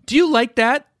Do you like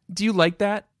that?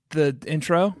 The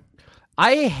intro?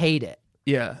 I hate it.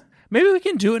 Yeah. Maybe we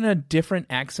can do it in a different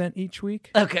accent each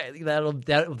week. Okay,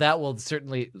 that will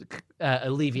certainly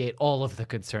alleviate all of the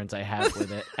concerns I have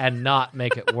with it, and not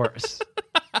make it worse.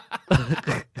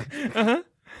 Uh-huh.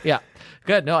 Yeah,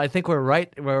 good. No, I think we're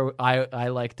right where I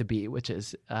like to be, which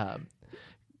is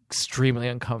extremely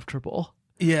uncomfortable.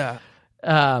 Yeah.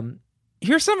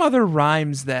 Here's some other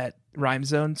rhymes that Rhyme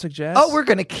Zone suggests. Oh, we're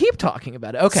going to keep talking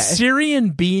about it. Okay.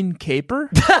 Syrian bean caper.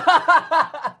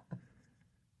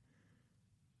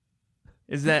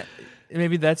 Is that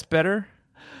maybe that's better?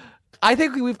 I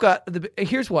think we've got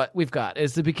here's what we've got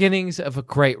is the beginnings of a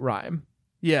great rhyme.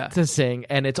 Yeah. To sing,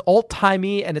 and it's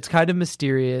old-timey and it's kind of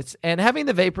mysterious, and having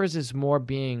the vapors is more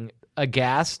being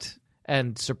aghast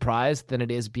and surprised than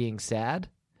it is being sad.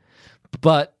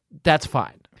 But that's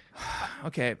fine.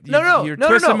 Okay. No, You're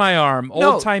twisting my arm.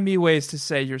 No. Old-timey ways to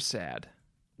say you're sad.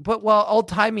 But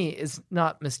old-timey is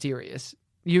not mysterious.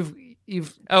 You've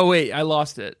Oh, wait. I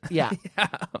lost it. Yeah. Yeah.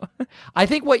 I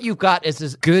think what you've got is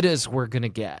as good as we're going to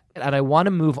get. And I want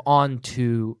to move on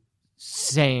to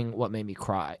saying what made me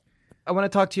cry. I want to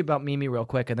talk to you about Mimi real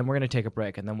quick, and then we're going to take a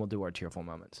break, and then we'll do our tearful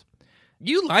moments.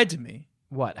 You lied to me.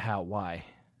 What? How? Why?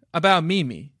 About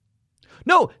Mimi.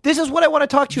 No, this is what I want to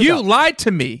talk to you about. You lied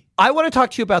to me. I want to talk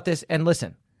to you about this. And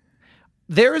listen,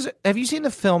 have you seen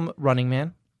the film Running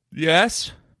Man?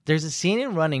 Yes. There's a scene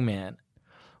in Running Man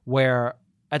where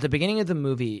at the beginning of the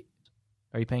movie,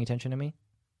 are you paying attention to me?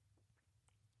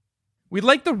 We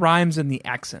like the rhymes and the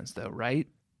accents, though, right?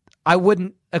 I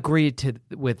wouldn't agree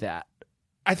with that.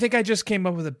 I think I just came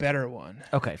up with a better one.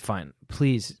 Okay, fine.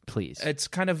 Please. It's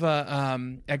kind of a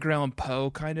Edgar Allan Poe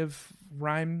kind of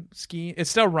rhyme scheme. It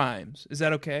still rhymes. Is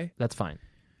that okay? That's fine.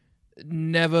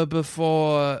 Never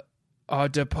before our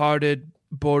departed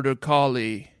border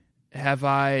collie have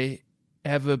I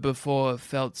ever before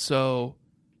felt so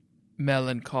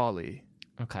melancholy.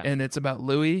 Okay. And it's about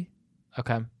Louis.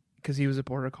 Okay. Because he was a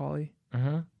border collie.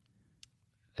 Mm-hmm.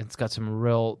 It's got some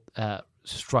real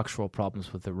structural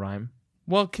problems with the rhyme.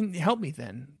 Well, can you help me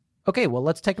then? Okay, well,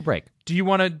 let's take a break. Do you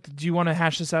want to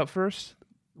hash this out first?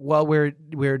 Well,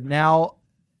 we're now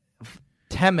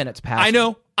 10 minutes past. I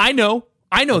know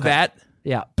okay. That.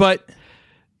 Yeah. But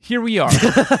here we are.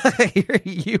 Here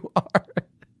you are.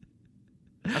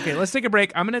 Okay, let's take a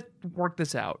break. I'm going to work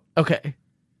this out. Okay.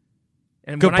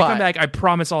 And Goodbye. When I come back, I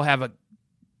promise I'll have a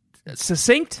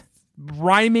succinct,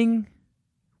 rhyming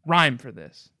rhyme for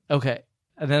this. Okay.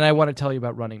 And then I want to tell you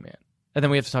about Running Man. And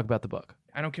then we have to talk about the book.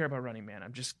 I don't care about Running Man.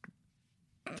 I'm just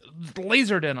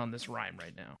lasered in on this rhyme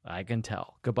right now. I can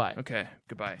tell. Goodbye. Okay,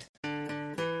 goodbye.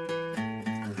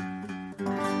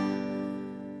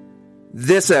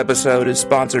 This episode is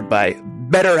sponsored by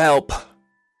BetterHelp.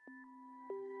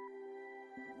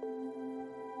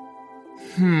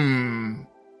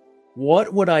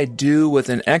 What would I do with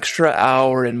an extra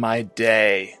hour in my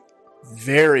day?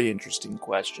 Very interesting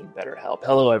question, BetterHelp.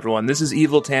 Hello, everyone. This is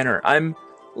Evil Tanner. I'm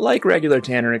like regular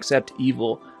Tanner, except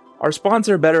evil. Our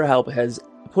sponsor, BetterHelp, has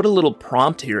put a little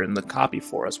prompt here in the copy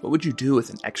for us. What would you do with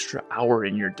an extra hour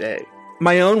in your day?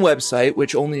 My own website,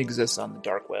 which only exists on the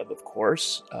dark web, of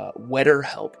course,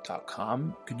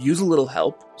 wetterhelp.com, could use a little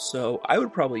help. So I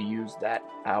would probably use that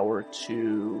hour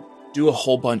to do a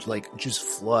whole bunch, like just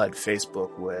flood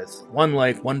Facebook with one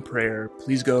like, one prayer.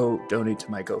 Please go donate to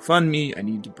my GoFundMe. I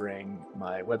need to bring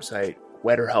my website,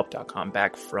 wetterhelp.com,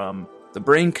 back from the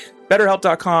brink.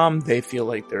 BetterHelp.com, they feel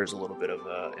like there's a little bit of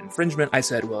infringement. I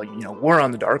said, well, we're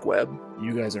on the dark web.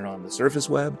 You guys are on the surface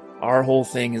web. Our whole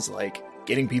thing is like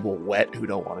getting people wet who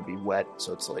don't want to be wet.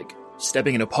 So it's like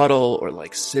stepping in a puddle or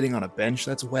like sitting on a bench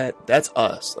that's wet. That's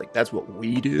us. Like that's what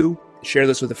we do. Share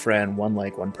this with a friend. One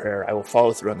like, one prayer. I will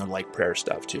follow through on the like prayer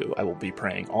stuff too. I will be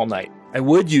praying all night. I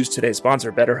would use today's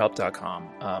sponsor, BetterHelp.com.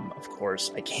 Of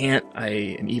course, I can't. I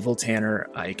am Evil Tanner.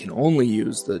 I can only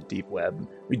use the deep web.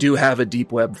 We do have a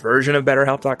deep web version of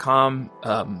BetterHelp.com.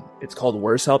 It's called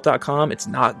WorseHelp.com. It's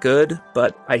not good,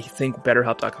 but I think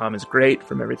BetterHelp.com is great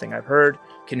from everything I've heard.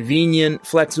 Convenient,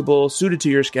 flexible, suited to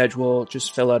your schedule.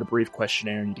 Just fill out a brief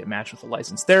questionnaire and you get matched with a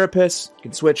licensed therapist. You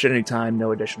can switch at any time,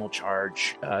 no additional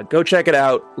charge. Go check it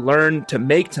out. Learn to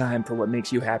make time for what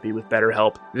makes you happy with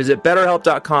BetterHelp. Visit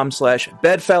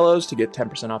BetterHelp.com/bedfellows to get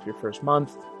 10% off your first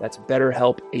month. That's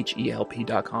BetterHelp,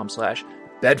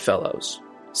 HELP.com/bedfellows.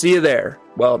 See you there.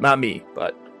 Well, not me,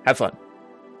 but have fun.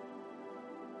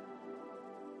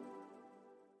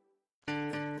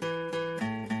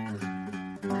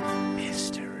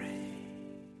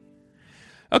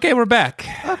 Okay, we're back.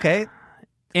 Okay.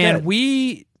 And Good.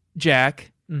 we,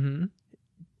 Jack,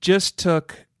 just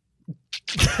took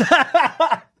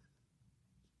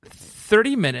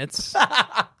 30 minutes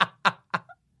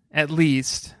at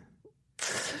least.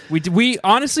 We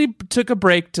honestly took a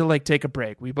break to take a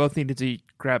break. We both needed to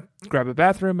grab a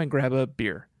bathroom and grab a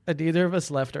beer. And neither of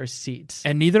us left our seats.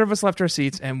 And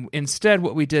instead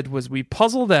what we did was we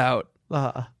puzzled out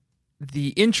the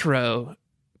intro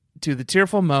to the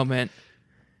Tearful Moment.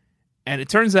 And it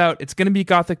turns out it's going to be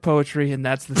Gothic poetry, and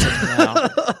that's the thing now,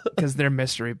 because they're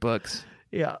mystery books.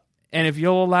 Yeah. And if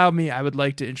you'll allow me, I would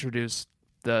like to introduce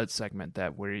the segment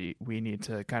that we need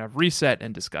to kind of reset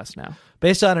and discuss now.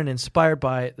 Based on and inspired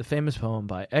by the famous poem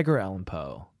by Edgar Allan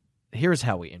Poe, here's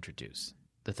how we introduce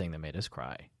the thing that made us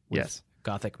cry. With Yes.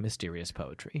 Gothic mysterious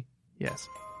poetry. Yes.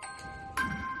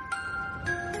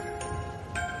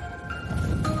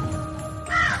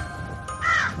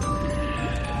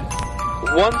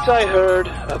 Once I heard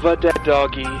of a dead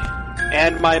doggy,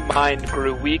 and my mind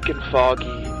grew weak and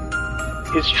foggy.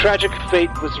 His tragic fate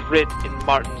was writ in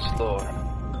Martin's lore.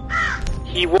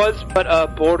 He was but a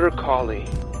border collie,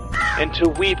 and to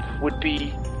weep would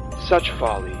be such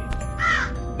folly.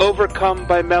 Overcome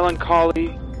by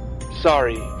melancholy,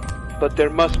 sorry, but there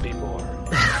must be more.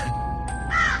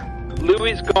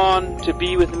 Louis gone to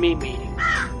be with Mimi.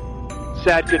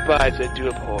 Sad goodbyes I do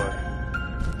abhor.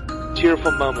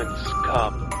 Tearful moments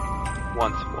come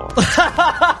once more.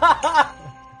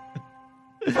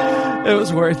 It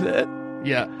was worth it.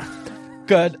 Yeah.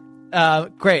 Good.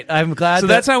 Great. I'm glad. So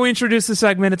that's how we introduce the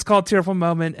segment. It's called Tearful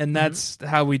Moment, and that's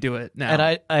how we do it now.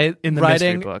 And I in the mystery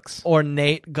writing books.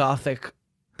 ornate Gothic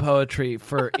poetry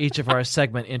for each of our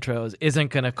segment intros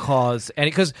isn't going to cause any,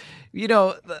 because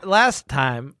last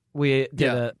time we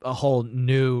did a whole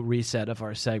new reset of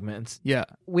our segments. Yeah.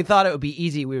 We thought it would be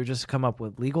easy. We would just come up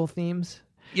with legal themes.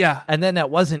 Yeah. And then that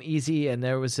wasn't easy, and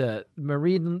there was a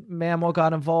marine mammal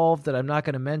got involved that I'm not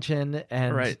going to mention.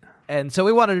 And Right. And so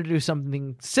we wanted to do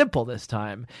something simple this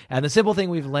time. And the simple thing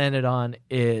we've landed on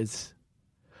is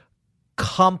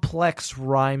complex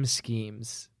rhyme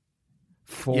schemes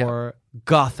for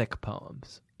Gothic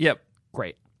poems. Yep.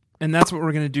 Great. And that's what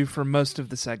we're going to do for most of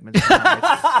the segments,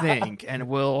 I think. And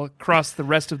we'll cross the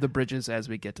rest of the bridges as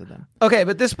we get to them. Okay,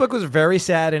 but this book was very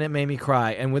sad and it made me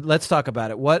cry. And let's talk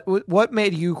about it. What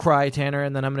made you cry, Tanner?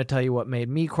 And then I'm going to tell you what made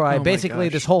me cry. Oh my Basically,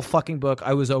 gosh. this whole fucking book,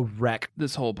 I was a wreck.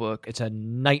 This whole book. It's a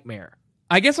nightmare.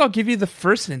 I guess I'll give you the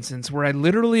first instance where I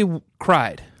literally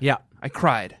cried. Yeah. I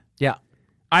cried. Yeah.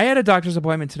 I had a doctor's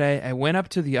appointment today. I went up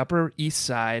to the Upper East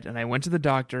Side, and I went to the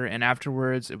doctor, and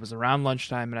afterwards, it was around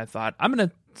lunchtime, and I thought, I'm going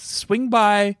to swing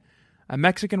by a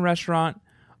Mexican restaurant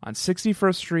on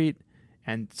 61st Street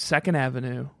and 2nd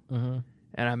Avenue, and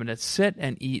I'm going to sit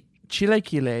and eat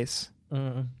chilaquiles,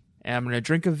 and I'm going to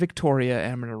drink a Victoria,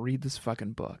 and I'm going to read this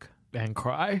fucking book. And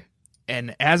cry?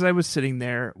 And as I was sitting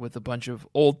there with a bunch of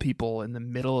old people in the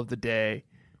middle of the day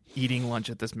eating lunch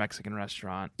at this Mexican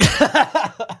restaurant,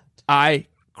 I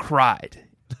cried,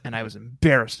 and I was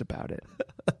embarrassed about it.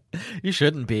 You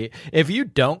shouldn't be. If you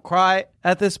don't cry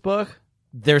at this book,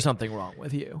 there's something wrong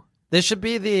with you. This should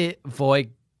be the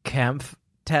Voigt-Kampff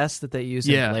test that they use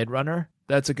in Blade Runner.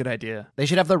 That's a good idea. They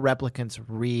should have the replicants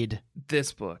read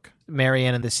This book.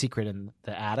 Marianne and the Secret in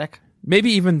the Attic.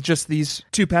 Maybe even just these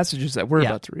two passages that we're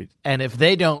about to read. And if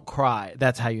they don't cry,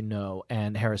 that's how you know,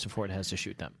 and Harrison Ford has to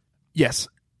shoot them. Yes.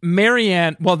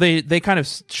 Marianne, well, they kind of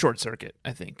short circuit,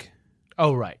 I think.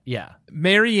 Oh, right. Yeah.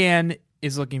 Marianne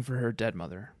is looking for her dead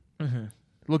mother.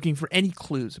 Looking for any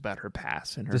clues about her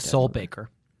past and her The dead Soul mother. Baker.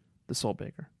 The Soul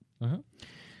Baker.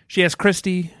 She asks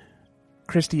Christy.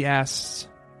 Christy asks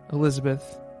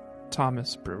Elizabeth,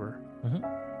 Thomas, Brewer.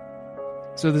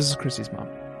 So this is Christy's mom.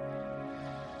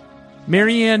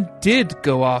 Marianne did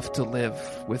go off to live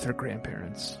with her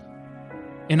grandparents.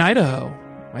 In Idaho,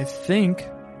 I think.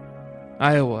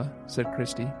 Iowa, said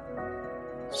Christy.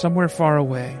 Somewhere far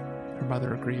away, her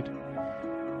mother agreed.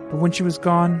 But when she was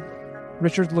gone,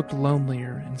 Richard looked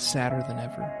lonelier and sadder than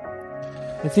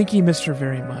ever. I think he missed her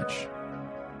very much.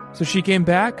 So she came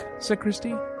back, said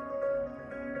Christy.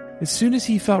 As soon as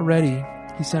he felt ready,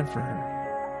 he sent for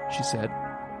her, she said.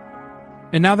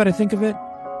 And now that I think of it,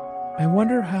 I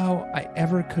wonder how I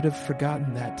ever could have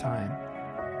forgotten that time.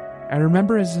 I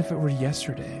remember as if it were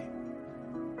yesterday.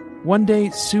 One day,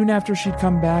 soon after she'd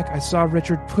come back, I saw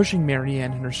Richard pushing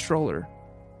Marianne in her stroller.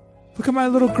 Look at my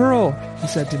little girl, he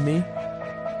said to me.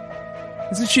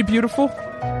 Isn't she beautiful?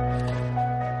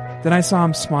 Then I saw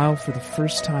him smile for the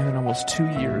first time in almost 2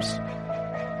 years,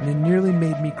 and it nearly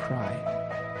made me cry.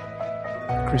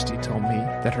 Christy told me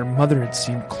that her mother had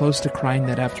seemed close to crying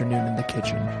that afternoon in the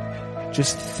kitchen,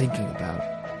 just thinking about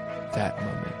that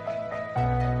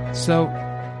moment. So,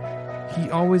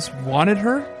 he always wanted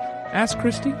her? Asked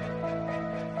Christy.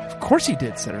 Of course he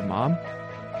did, said her mom.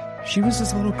 She was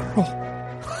his little girl.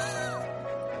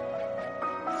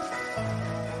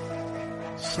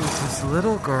 She was his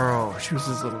little girl. She was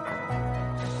his little girl.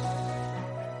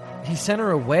 He sent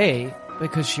her away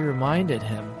because she reminded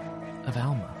him of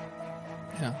Alma.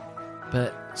 Yeah.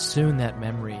 But soon that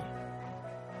memory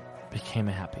became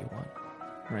a happy one.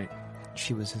 Right.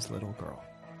 She was his little girl.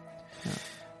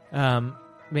 Yeah.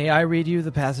 May I read you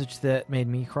the passage that made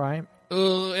me cry?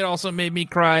 It also made me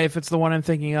cry if it's the one I'm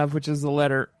thinking of, which is the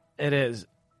letter. It is.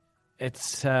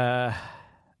 It's a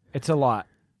lot.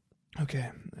 Okay.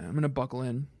 I'm going to buckle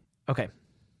in. Okay.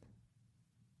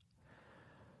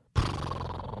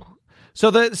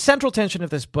 So the central tension of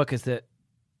this book is that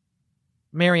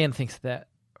Marianne thinks that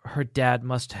her dad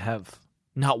must have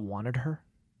not wanted her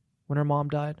when her mom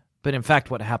died. But in fact,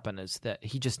 what happened is that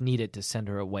he just needed to send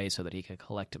her away so that he could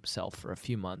collect himself for a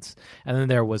few months. And then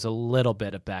there was a little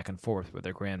bit of back and forth where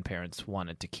their grandparents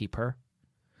wanted to keep her,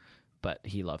 but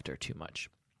he loved her too much.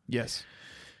 Yes.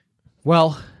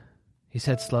 Well, he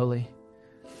said slowly,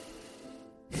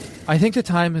 I think the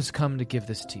time has come to give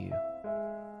this to you.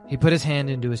 He put his hand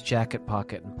into his jacket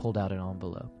pocket and pulled out an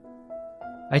envelope.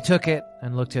 I took it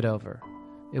and looked it over.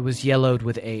 It was yellowed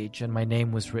with age, and my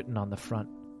name was written on the front.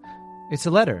 It's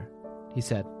a letter, he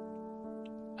said.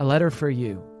 A letter for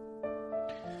you.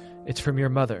 It's from your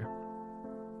mother.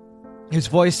 His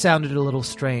voice sounded a little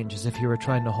strange, as if he were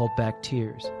trying to hold back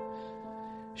tears.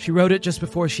 She wrote it just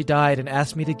before she died and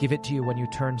asked me to give it to you when you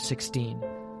turned 16.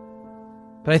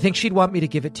 But I think she'd want me to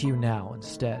give it to you now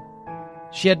instead.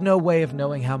 She had no way of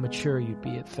knowing how mature you'd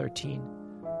be at 13.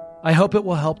 I hope it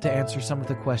will help to answer some of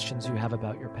the questions you have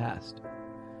about your past.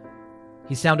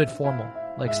 He sounded formal,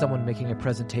 like someone making a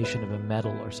presentation of a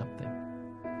medal or something.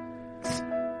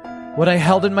 What I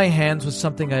held in my hands was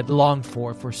something I'd longed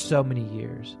for so many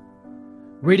years.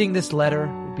 Reading this letter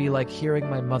would be like hearing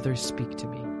my mother speak to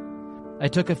me. I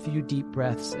took a few deep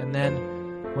breaths, and then,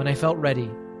 when I felt ready,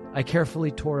 I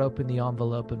carefully tore open the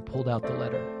envelope and pulled out the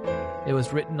letter. It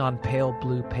was written on pale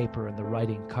blue paper, and the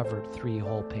writing covered 3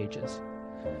 whole pages.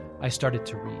 I started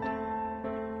to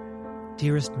read.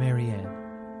 Dearest Marianne,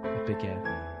 it began.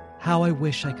 How I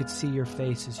wish I could see your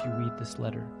face as you read this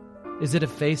letter. Is it a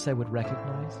face I would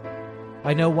recognize?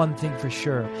 I know one thing for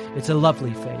sure. It's a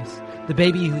lovely face. The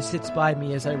baby who sits by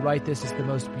me as I write this is the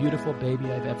most beautiful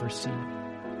baby I've ever seen.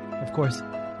 Of course,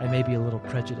 I may be a little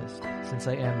prejudiced, since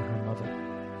I am her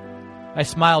mother. I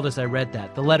smiled as I read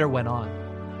that. The letter went on.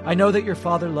 I know that your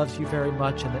father loves you very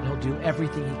much and that he'll do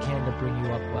everything he can to bring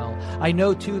you up well. I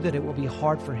know, too, that it will be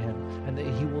hard for him and that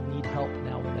he will need help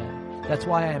now and then. That's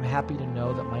why I am happy to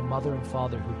know that my mother and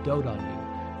father who dote on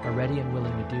you are ready and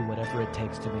willing to do whatever it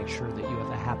takes to make sure that you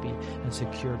have a happy and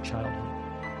secure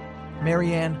childhood.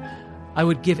 Marianne, I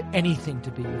would give anything to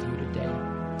be with you today,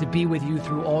 to be with you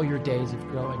through all your days of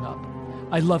growing up.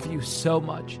 I love you so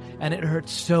much, and it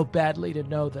hurts so badly to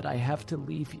know that I have to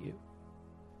leave you.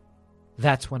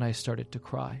 That's when I started to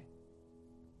cry.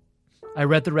 I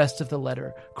read the rest of the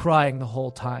letter, crying the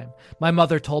whole time. My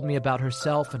mother told me about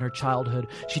herself and her childhood.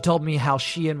 She told me how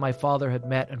she and my father had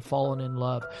met and fallen in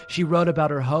love. She wrote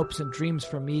about her hopes and dreams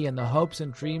for me and the hopes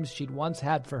and dreams she'd once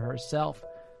had for herself.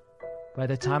 By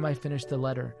the time I finished the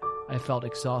letter, I felt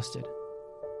exhausted,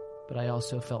 but I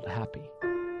also felt happy.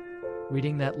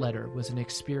 Reading that letter was an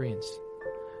experience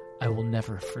I will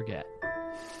never forget.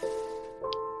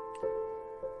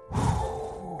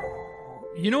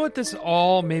 You know what this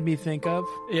all made me think of?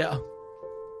 Yeah.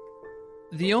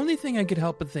 The only thing I could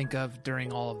help but think of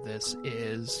during all of this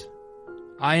is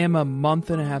I am a month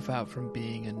and a half out from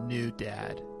being a new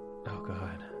dad. Oh,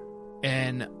 God.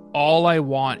 And all I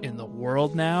want in the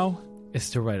world now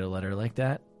Is to write a letter like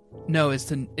that? No, is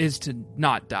to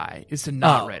not die. Is to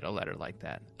not write a letter like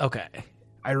that. Okay.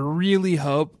 I really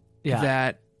hope Yeah.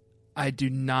 that I do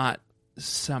not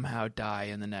somehow die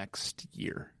in the next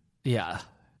year. Yeah.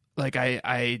 Like,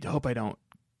 I hope I don't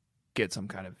get some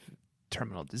kind of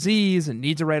terminal disease and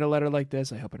need to write a letter like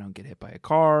this. I hope I don't get hit by a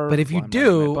car. But if you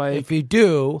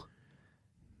do,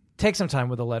 take some time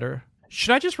with a letter.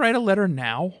 Should I just write a letter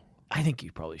now? I think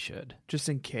you probably should. Just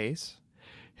in case?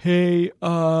 Hey,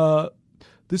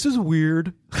 this is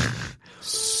weird.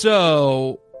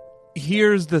 So,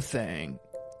 here's the thing.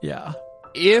 Yeah.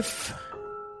 If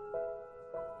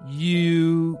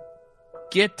you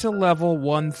get to level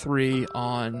 1-3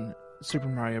 on Super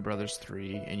Mario Bros.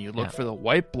 3 and you look for the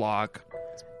white block,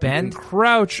 Bend,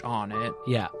 crouch on it.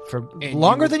 Yeah, for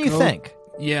longer than you think.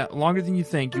 Yeah, longer than you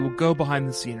think. You will go behind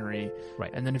the scenery.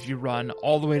 Right. And then if you run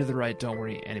all the way to the right, don't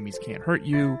worry, enemies can't hurt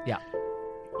you. Yeah.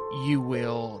 You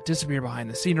will disappear behind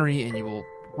the scenery and you will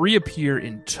reappear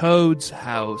in Toad's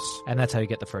house. And that's how you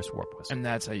get the first warp whistle. And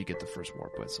that's how you get the first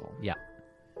warp whistle. Yeah.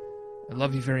 I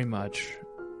love you very much.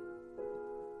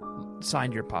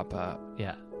 Signed, your papa.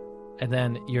 Yeah. And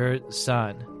then your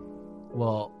son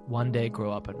will one day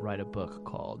grow up and write a book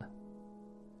called,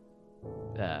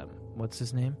 what's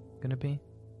his name going to be?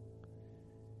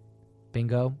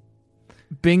 Bingo,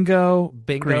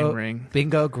 Green Ring.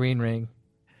 Bingo, Green Ring,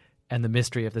 and the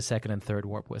mystery of the second and third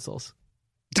warp whistles.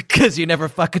 Because you never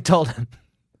fucking told him.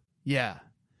 Yeah.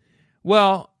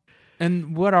 Well,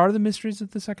 and what are the mysteries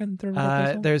of the second and third warp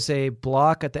whistle? There's a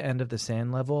block at the end of the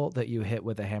sand level that you hit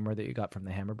with a hammer that you got from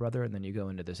the Hammer Brother, and then you go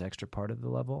into this extra part of the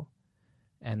level,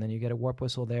 and then you get a warp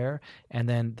whistle there. And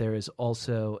then there is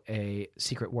also a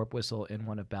secret warp whistle in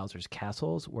one of Bowser's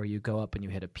castles where you go up and you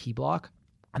hit a P block,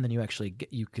 and then you actually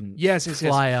you can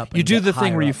fly up. You and do get the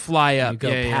thing where higher you up, fly and up. you go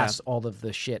yeah, past all of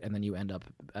the shit, and then you end up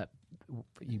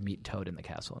you meet Toad in the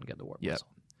castle and get the warp whistle.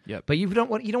 Yep. But you don't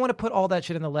want to put all that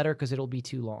shit in the letter because it'll be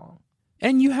too long.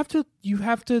 And you have to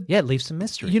leave some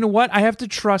mystery. You know what? I have to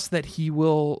trust that he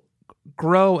will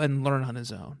grow and learn on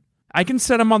his own. I can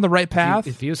set him on the right path.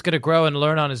 If he was going to grow and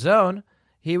learn on his own,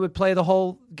 he would play the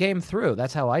whole game through.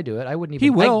 That's how I do it. I wouldn't even. He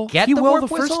will. I get he the will warp the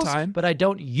first whistles, time, but I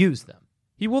don't use them.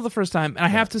 He will the first time, and I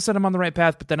have to set him on the right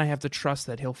path. But then I have to trust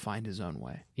that he'll find his own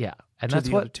way. Yeah, and to that's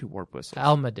the what other two warp whistles.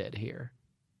 Alma did here.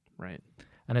 Right.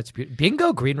 And it's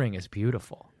Bingo Green Ring is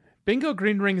beautiful. Bingo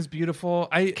Green Ring is beautiful.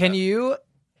 Can you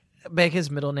make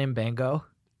his middle name Bango?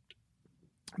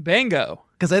 Bango.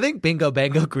 Because I think Bingo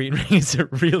Bango Green Ring is a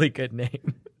really good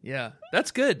name. Yeah,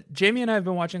 that's good. Jamie and I have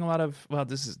been watching a lot of. Well,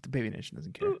 this is the Baby Nation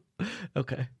doesn't care.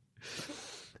 Okay.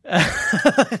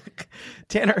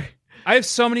 Tanner. I have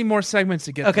so many more segments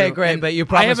to get Okay, through. great, but you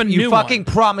fucking one.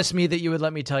 promised me that you would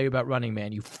let me tell you about Running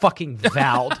Man. You fucking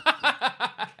vowed.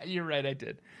 You're right, I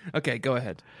did. Okay, go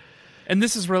ahead. And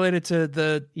this is related to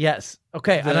the... Yes.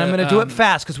 Okay, and I'm going to do it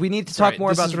fast because we need to talk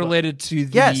more about this is related to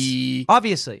the... Yes,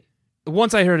 obviously.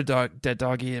 Once I heard a dead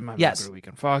doggy in my Yes. Week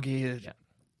and Foggy,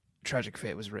 tragic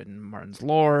fate was written in Martin's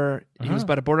lore. He was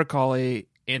but a border collie,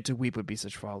 and to weep would be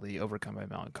such folly, overcome by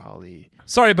melancholy.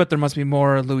 Sorry, but there must be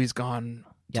more. Louis gone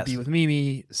to be with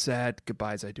Mimi. Sad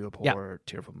goodbyes I do abhor.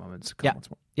 Tearful moments. Come once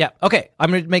more. Yeah. Okay. I'm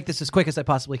going to make this as quick as I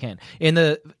possibly can. In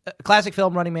the classic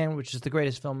film Running Man, which is the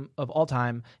greatest film of all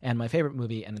time and my favorite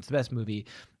movie, and it's the best movie.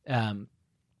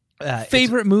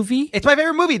 Favorite movie? It's my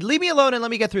favorite movie. Leave me alone and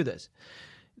let me get through this.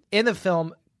 In the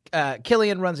film,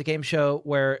 Killian runs a game show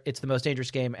where it's the most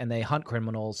dangerous game, and they hunt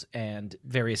criminals, and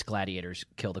various gladiators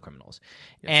kill the criminals.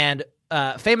 Yes.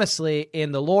 And famously,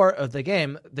 in the lore of the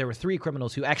game, there were 3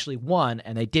 criminals who actually won,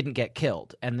 and they didn't get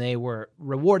killed. And they were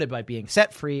rewarded by being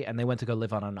set free, and they went to go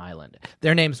live on an island.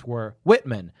 Their names were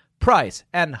Whitman, Price,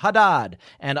 and Haddad.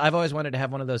 And I've always wanted to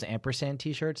have one of those ampersand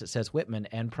T-shirts that says Whitman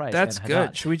and Price. That's and good.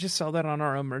 Haddad. Should we just sell that on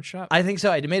our own merch shop? I think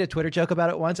so. I made a Twitter joke about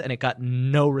it once, and it got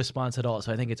no response at all.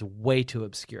 So I think it's way too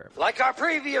obscure. Like our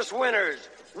previous winners,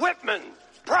 Whitman,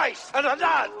 Price, and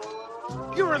Haddad.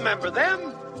 You remember them?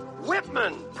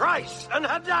 Whitman, Price, and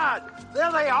Haddad.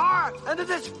 There they are, and at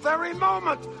this very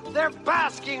moment, they're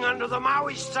basking under the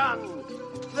Maui sun.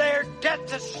 They're dead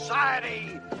to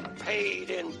society, paid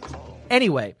in full.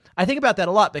 Anyway, I think about that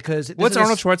a lot because... What's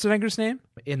Arnold Schwarzenegger's name?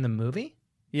 In the movie?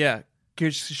 Yeah.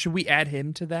 Should we add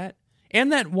him to that?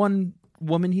 And that one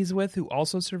woman he's with who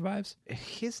also survives?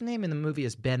 His name in the movie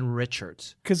is Ben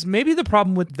Richards. Because maybe the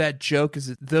problem with that joke is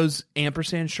that those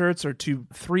ampersand shirts are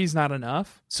 3's not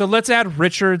enough. So let's add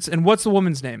Richards. And what's the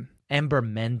woman's name? Amber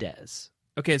Mendez.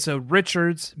 Okay, so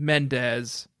Richards,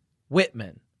 Mendez,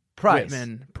 Whitman, Price,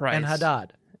 and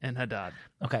Haddad.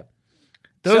 Okay.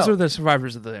 Those are the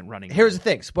survivors of the Running Man. Here's the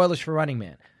thing. Spoilers for Running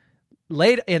Man.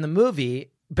 Late in the movie,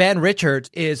 Ben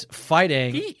Richards is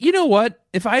fighting... You know what?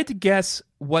 If I had to guess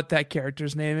what that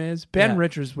character's name is, Ben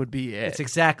Richards would be it. It's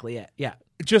exactly it. Yeah.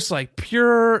 Just like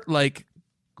pure, like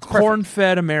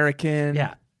corn-fed American.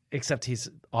 Yeah. Except he's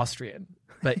Austrian.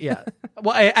 But yeah.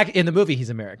 Well, in the movie, he's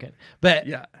American. But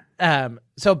yeah.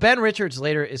 So Ben Richards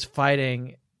later is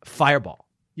fighting Fireball.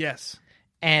 Yes.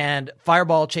 And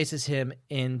Fireball chases him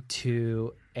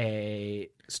into a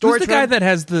storage Who's the room? guy that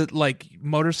has the like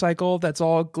motorcycle that's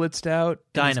all glitzed out?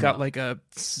 Dynamo. He's got like a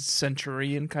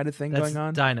centurion kind of thing going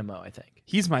on. Dynamo, I think.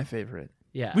 He's my favorite.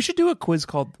 Yeah. We should do a quiz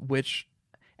called Which.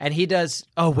 And he does.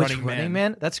 Oh, which Running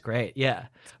Man? That's great. Yeah.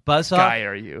 Buzzsaw. Guy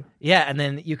are you? Yeah, and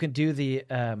then you can do the.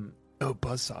 Oh,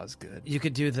 Buzzsaw's good. You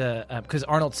could do the because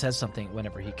Arnold says something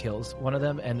whenever he kills one of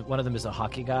them, and one of them is a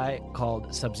hockey guy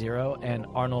called Sub-Zero, and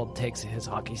Arnold takes his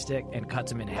hockey stick and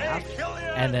cuts him in half,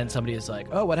 and then somebody is like,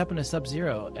 "Oh, what happened to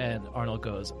Sub-Zero?" And Arnold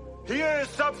goes, "Here is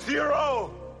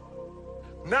Sub-Zero.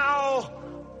 Now,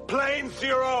 Plane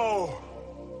Zero."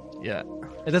 Yeah,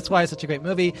 and that's why it's such a great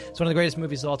movie. It's one of the greatest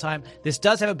movies of all time. This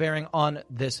does have a bearing on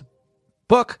this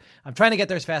book. I'm trying to get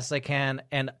there as fast as I can,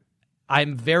 and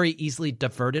I'm very easily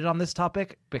diverted on this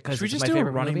topic because Should we it's just my do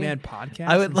favorite a Running movie. Man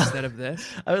podcast instead of this?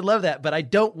 I would love that, but I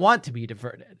don't want to be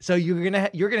diverted. So you're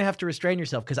gonna have to restrain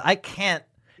yourself because I can't.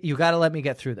 You got to let me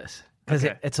get through this because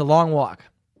it's a long walk.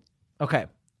 Okay,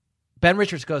 Ben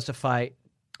Richards goes to fight.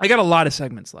 I got a lot of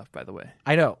segments left, by the way.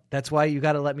 I know. That's why you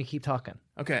got to let me keep talking.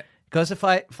 Okay. Goes to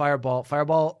fight Fireball.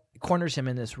 Fireball corners him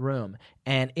in this room,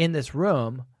 and in this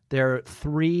room there are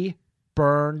 3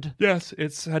 burned. Yes,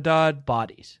 it's Haddad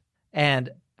bodies and.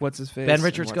 What's his face? Ben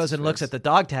Richards goes and looks at the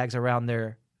dog tags around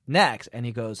their necks, and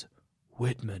he goes,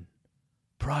 Whitman,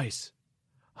 Price,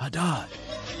 Haddad.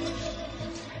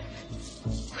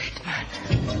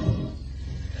 Whitman,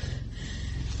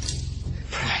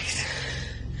 Price,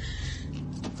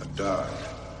 Haddad.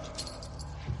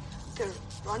 They're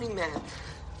Running Man.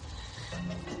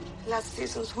 Last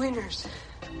season's winners.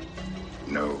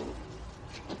 No.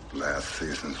 Last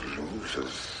season's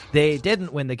losers. They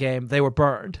didn't win the game. They were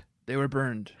burned. They were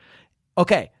burned.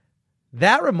 Okay.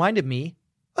 That reminded me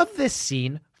of this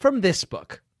scene from this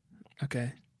book.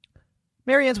 Okay.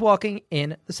 Marianne's walking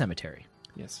in the cemetery.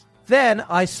 Yes. Then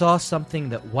I saw something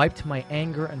that wiped my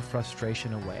anger and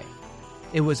frustration away.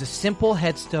 It was a simple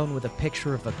headstone with a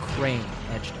picture of a crane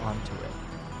etched onto it.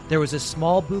 There was a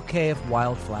small bouquet of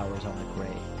wildflowers on the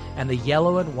grave, and the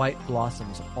yellow and white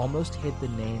blossoms almost hid the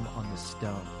name on the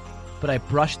stone. But I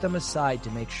brushed them aside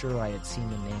to make sure I had seen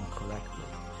the name correctly.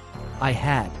 I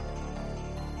had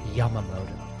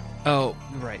Yamamoto. Oh,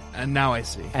 right. And now I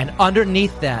see. And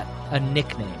underneath that, a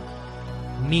nickname.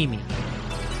 Mimi.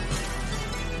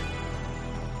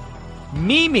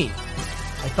 Mimi!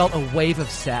 I felt a wave of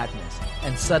sadness,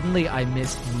 and suddenly I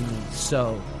missed Mimi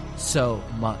so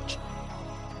much.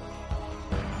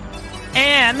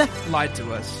 Anne Lied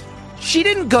to us. She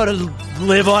didn't go to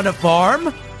live on a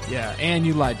farm. Yeah, and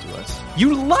you lied to us.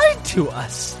 You lied to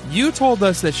us. You told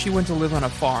us that she went to live on a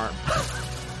farm.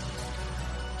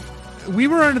 We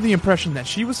were under the impression that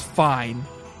she was fine.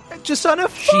 Just on a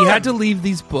farm. She had to leave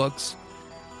these books,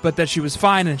 but that she was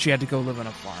fine and she had to go live on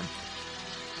a farm.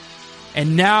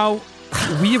 And now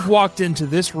we have walked into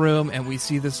this room and we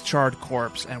see this charred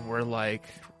corpse and we're like,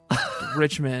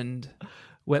 Richmond.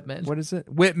 Whitman. What is it?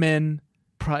 Whitman.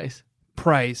 Price.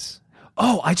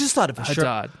 Oh, I just thought of a shirt.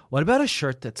 Haddad. What about a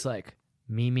shirt that's like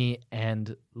Mimi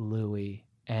and Louie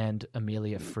and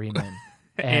Amelia Freeman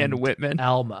and Whitman.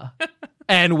 Alma.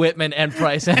 And Whitman and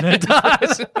Price and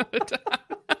Haddad.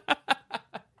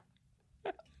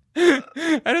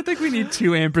 I don't think we need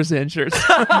 2 ampersand shirts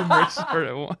on the merch store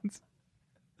at once.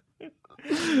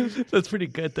 That's pretty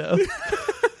good, though.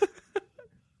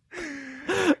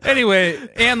 Anyway,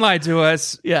 Anne lied to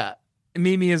us. Yeah.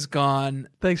 Mimi is gone.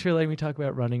 Thanks for letting me talk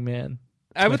about Running Man.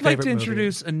 I would like to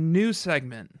introduce a new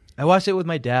segment. I watched it with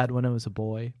my dad when I was a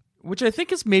boy. Which I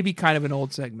think is maybe kind of an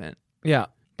old segment. Yeah.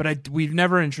 But we've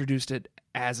never introduced it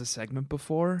as a segment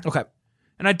before. Okay.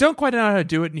 And I don't quite know how to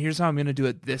do it, and here's how I'm going to do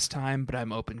it this time, but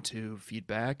I'm open to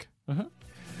feedback.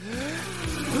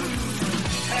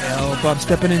 Help, I'm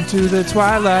stepping into the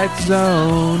twilight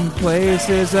zone. Place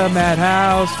is a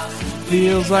madhouse.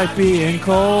 Feels like being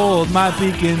cold. My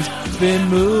beacon's been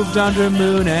moved under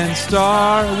moon and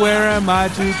star. Where am I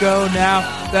to go now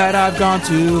that I've gone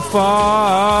too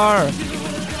far?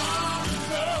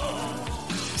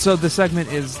 So the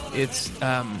segment is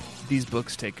these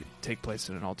books take place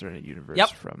in an alternate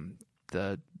universe from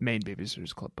the main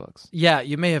Babysitters Club books. Yeah,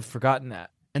 you may have forgotten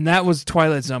that. And that was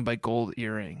Twilight Zone by Gold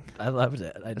Earring. I loved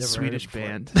it. A Swedish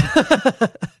band.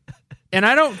 And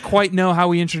I don't quite know how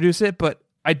we introduce it, but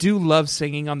I do love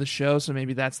singing on the show, so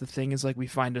maybe that's the thing, is like we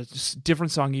find a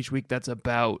different song each week that's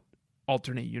about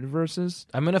alternate universes.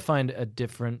 I'm going to find a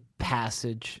different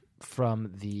passage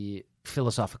from the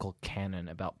philosophical canon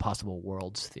about possible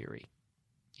worlds theory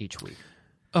each week.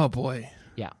 Oh, boy.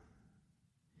 Yeah.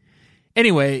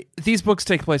 Anyway, these books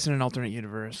take place in an alternate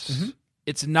universe. Mm-hmm.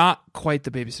 It's not quite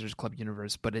the Babysitters Club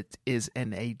universe, but it is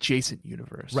an adjacent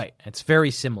universe. Right. It's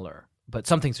very similar, but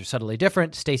some things are subtly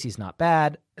different. Stacy's not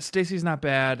bad. Stacy's not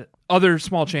bad. Other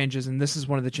small changes, and this is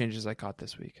one of the changes I caught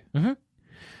this week. Mm-hmm.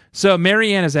 So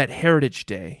Marianne is at Heritage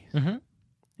Day, mm-hmm.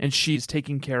 and she's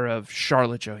taking care of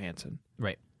Charlotte Johansson.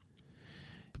 Right.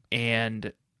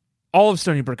 And all of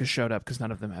Stony Brook has showed up because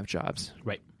none of them have jobs.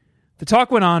 Right. The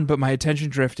talk went on, but my attention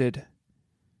drifted.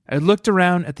 I looked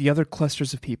around at the other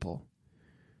clusters of people.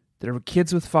 There were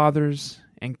kids with fathers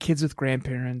and kids with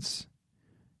grandparents.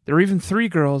 There were even 3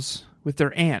 girls with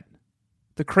their aunt,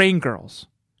 the Crane girls,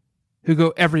 who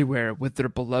go everywhere with their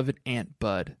beloved Aunt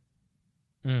Bud.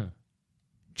 Mm.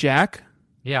 Jack?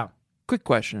 Yeah. Quick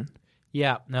question.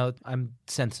 Yeah, no, I'm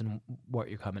sensing what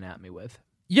you're coming at me with.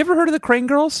 You ever heard of the Crane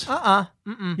girls?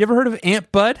 Mm-mm. You ever heard of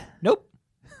Aunt Bud? Nope.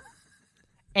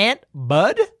 Aunt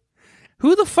Bud?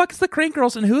 Who the fuck is the Crane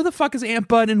girls and who the fuck is Aunt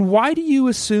Bud, and why do you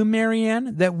assume,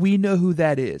 Marianne, that we know who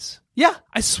that is? Yeah.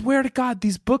 I swear to God,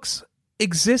 these books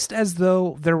exist as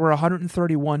though there were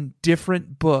 131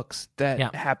 different books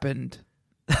that happened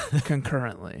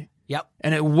concurrently. Yep.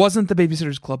 And it wasn't the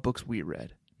Babysitters Club books we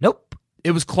read. Nope. It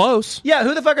was close. Yeah,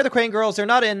 who the fuck are the Crane girls? They're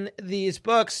not in these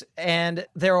books, and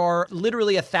there are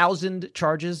literally 1,000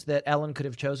 charges that Ellen could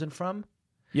have chosen from.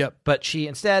 Yep. But she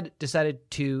instead decided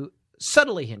to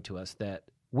subtly hint to us that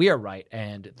we are right,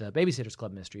 and the Babysitters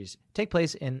Club mysteries take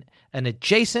place in an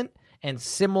adjacent and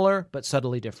similar but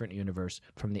subtly different universe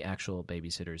from the actual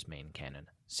Babysitters main canon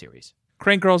series.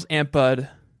 Crane girls, Aunt Bud.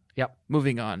 Yep.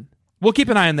 Moving on. We'll keep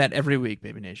an eye on that every week,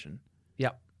 Baby Nation.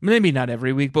 Yep. Maybe not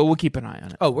every week, but we'll keep an eye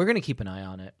on it. Oh, we're going to keep an eye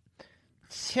on it.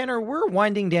 Tanner, we're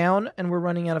winding down and we're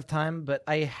running out of time, but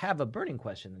I have a burning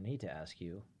question I need to ask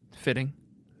you. Fitting.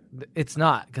 It's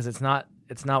not, because it's not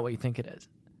what you think it is.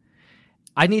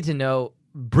 I need to know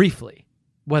briefly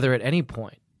whether at any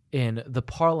point in the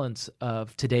parlance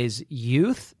of today's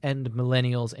youth and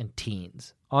millennials and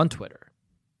teens on Twitter,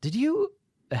 did you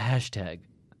hashtag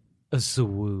a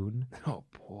swoon? Oh,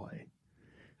 boy.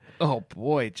 Oh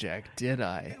boy, Jack, did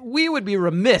I? We would be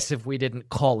remiss if we didn't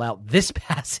call out this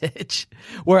passage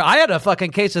where I had a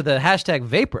fucking case of the hashtag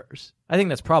vapors. I think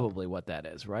that's probably what that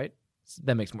is, right?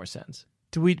 That makes more sense.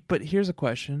 But here's a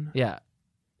question. Yeah.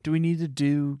 Do we need to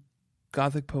do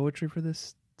Gothic poetry for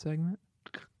this segment?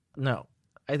 No.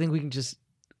 I think we can just...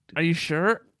 Are you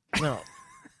sure? No.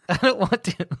 I don't want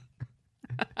to.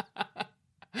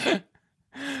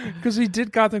 Because we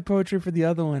did Gothic poetry for the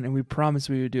other one, and we promised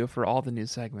we would do it for all the new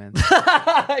segments.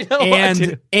 I don't want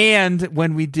to. And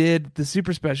when we did the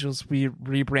super specials, we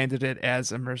rebranded it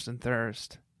as Immersed in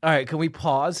Thirst. All right, can we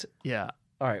pause? Yeah.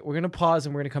 All right, we're going to pause,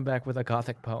 and we're going to come back with a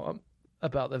Gothic poem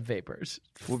about the vapors.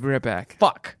 We'll be right back.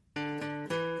 Fuck.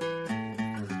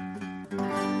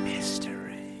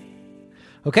 Mystery.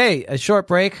 Okay, a short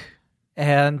break,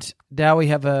 and now we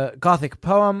have a Gothic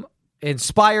poem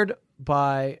inspired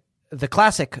by the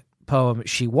classic poem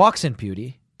 "She Walks in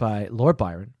Beauty" by Lord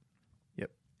Byron. Yep.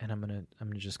 And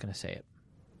I'm just gonna say it.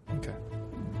 Okay.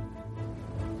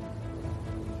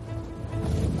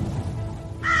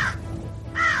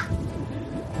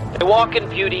 They walk in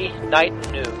beauty night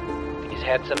and noon, these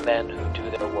handsome men who do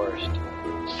their worst.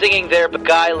 Singing their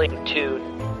beguiling tune,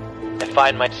 I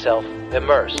find myself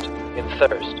immersed in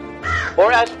thirst.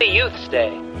 Or as the youth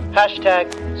say,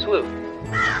 hashtag swoon.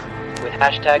 With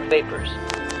hashtag vapors,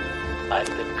 I've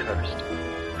been cursed.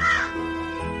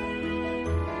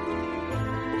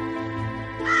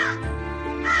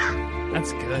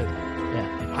 That's good.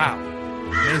 Yeah. Wow.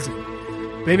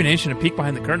 Amazing. Baby Nation, a peek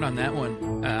behind the curtain on that one.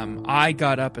 I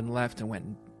got up and left and went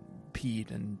and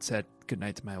peed and said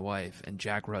goodnight to my wife, and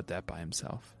Jack wrote that by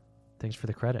himself. Thanks for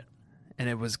the credit. And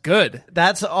it was good.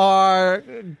 That's our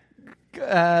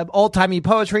old-timey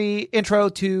poetry intro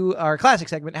to our classic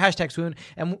segment, hashtag swoon.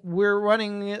 And we're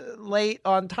running late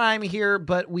on time here,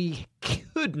 but we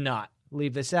could not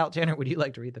leave this out. Tanner, would you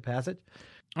like to read the passage?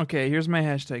 Okay, here's my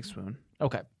hashtag swoon.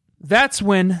 Okay. That's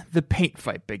when the paint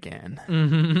fight began.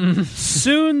 Mm-hmm.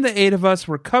 Soon the 8 of us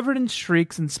were covered in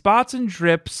streaks and spots and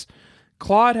drips.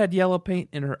 Claude had yellow paint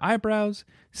in her eyebrows.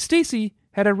 Stacy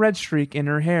had a red streak in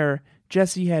her hair.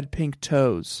 Jessie had pink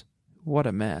toes. What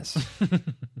a mess.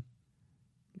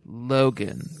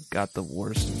 Logan got the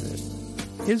worst of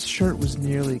it. His shirt was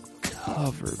nearly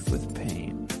covered with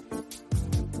paint.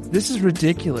 This is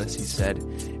ridiculous, he said.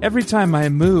 Every time I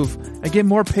move, I get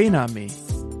more paint on me.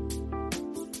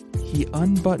 He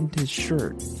unbuttoned his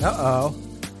shirt. Uh-oh.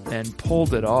 And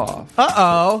pulled it off.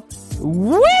 Uh-oh.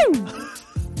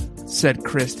 Woo! Said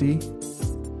Christy.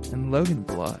 And Logan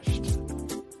blushed.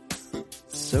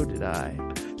 So did I.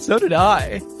 So did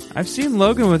I. I've seen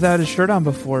Logan without his shirt on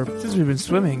before since we've been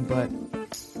swimming, but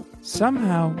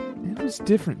somehow it was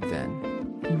different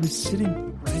then. He was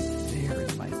sitting right there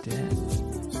in my den.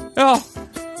 Oh,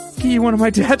 get you one of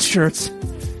my dad's shirts.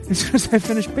 As soon as I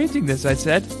finished painting this, I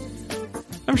said.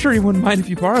 I'm sure he wouldn't mind if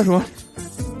you borrowed one.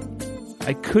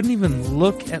 I couldn't even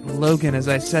look at Logan as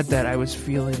I said that. I was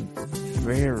feeling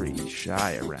very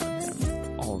shy around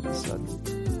him all of a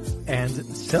sudden. And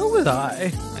so was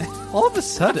I. All of a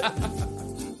sudden.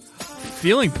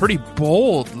 Feeling pretty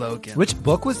bold, Logan. Which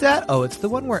book was that? Oh, it's the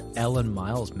one where Ellen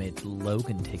Miles made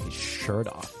Logan take his shirt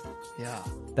off. Yeah.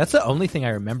 That's the only thing I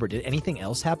remember. Did anything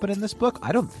else happen in this book?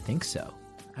 I don't think so.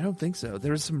 I don't think so.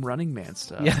 There was some Running Man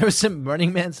stuff. Yeah, there was some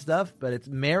Running Man stuff, but it's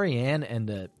Marianne and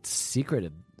the secret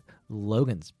of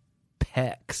Logan's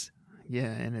pecs.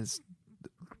 Yeah, and his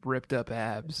ripped up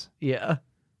abs. Yeah.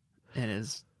 And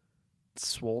his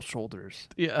swole shoulders.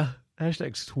 Yeah.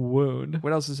 Hashtag swoon.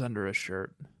 What else is under a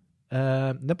shirt?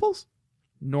 Nipples?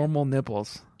 Normal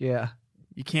nipples. Yeah.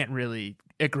 You can't really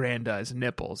aggrandize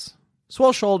nipples.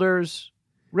 Swole shoulders,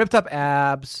 ripped up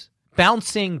abs,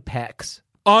 bouncing pecs.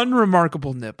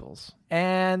 Unremarkable nipples.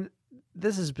 And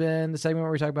this has been the segment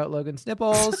where we talk about Logan's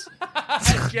nipples.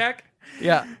 Jack?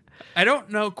 Yeah. I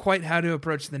don't know quite how to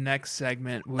approach the next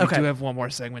segment. We do have one more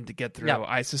segment to get through. Yeah.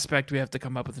 I suspect we have to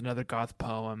come up with another goth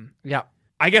poem. Yeah.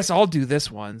 I guess I'll do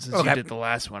this one since Okay. you did the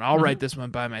last one. I'll write this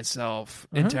one by myself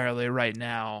entirely right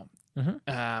now.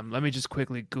 Let me just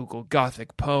quickly Google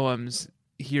Gothic poems.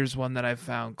 Here's one that I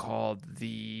found called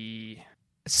The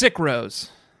Sick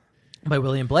Rose. By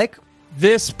William Blake.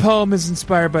 This poem is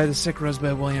inspired by The Sick Rose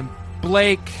by William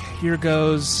Blake. Here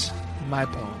goes my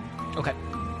poem. Okay.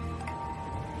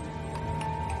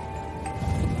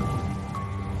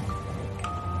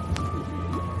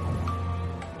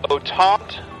 O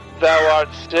taunt, thou art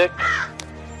sick,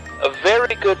 a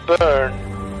very good burn,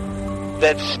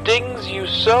 that stings you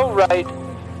so right,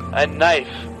 a knife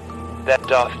that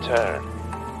doth turn.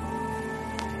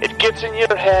 It gets in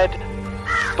your head,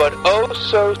 but oh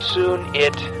so soon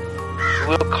it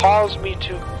will cause me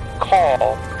to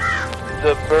call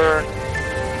the burn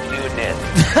unit.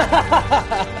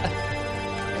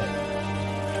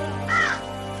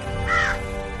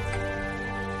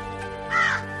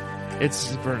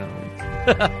 It's burn of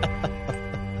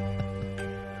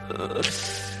the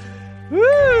week.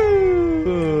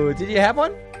 Woo! Did you have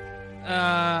one?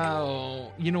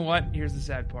 You know what? Here's the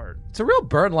sad part. It's a real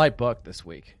burn light book this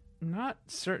week. Not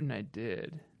certain I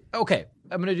did. Okay,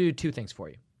 I'm going to do two things for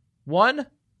you. One,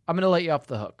 I'm going to let you off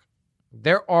the hook.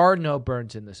 There are no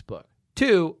burns in this book.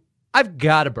 Two, I've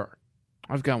got a burn.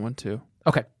 I've got one too.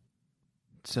 Okay.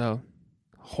 So,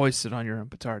 hoist it on your own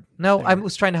petard. No, There. I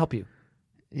was trying to help you.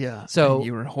 Yeah. So- and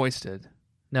you were hoisted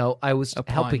No, I was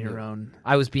upon helping your you. own.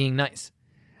 I was being nice.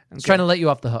 I was Okay. trying to let you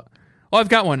off the hook. Well, I've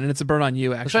got one, and it's a burn on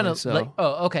you, I was trying actually. to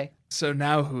okay. So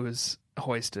now who is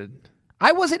hoisted?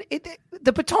 I wasn't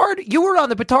the petard. You were on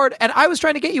the petard, and I was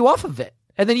trying to get you off of it,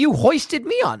 and then you hoisted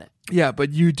me on it. Yeah,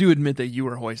 but you do admit that you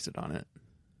were hoisted on it.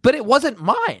 But it wasn't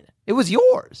mine. It was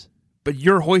yours. But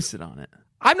you're hoisted on it.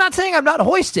 I'm not saying I'm not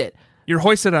hoisted. You're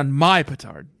hoisted on my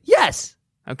petard. Yes,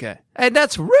 Okay. and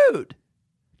that's rude.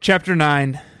 Chapter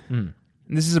 9. And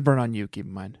this is a burn on you, keep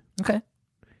in mind. Okay.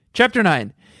 Chapter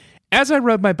 9. As I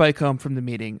rode my bike home from the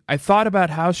meeting, I thought about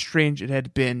how strange it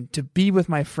had been to be with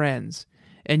my friends,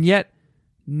 and yet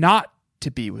not to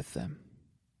be with them.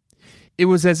 It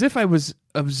was as if I was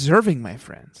observing my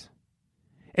friends,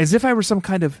 as if I were some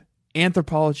kind of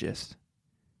anthropologist.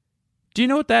 Do you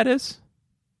know what that is?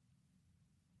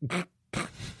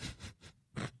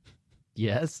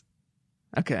 Yes.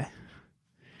 Okay.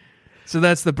 So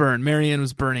that's the burn. Marianne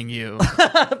was burning you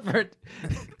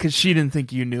because she didn't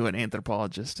think you knew what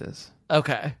anthropologist is.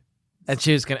 Okay. And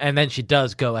she was gonna, and then she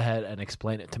does go ahead and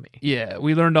explain it to me. Yeah,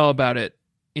 we learned all about it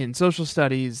in social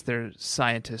studies. There's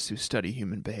scientists who study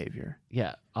human behavior.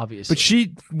 Yeah, obviously. But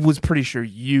she was pretty sure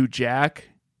you, Jack,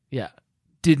 yeah,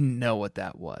 didn't know what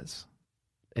that was.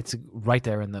 it's right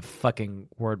there in the fucking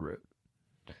word root.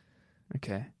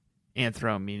 Okay.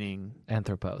 Anthro meaning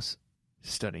Anthropos,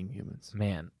 studying humans.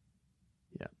 man.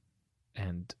 Yeah.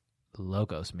 And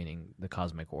logos meaning the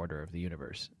cosmic order of the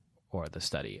universe or the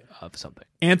study of something.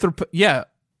 Yeah,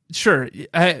 sure.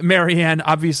 Marianne,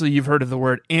 obviously you've heard of the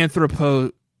word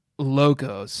anthropologos.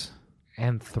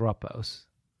 Anthropos.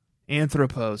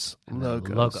 Anthropos And then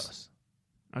logos. Logos.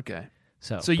 Okay.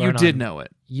 So You burn did on know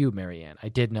it. You, Marianne. I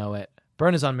did know it.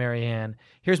 Burn is on Marianne.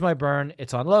 Here's my burn.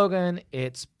 It's on Logan.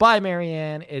 It's by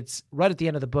Marianne. It's right at the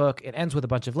end of the book. It ends with a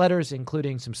bunch of letters,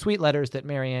 including some sweet letters that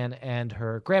Marianne and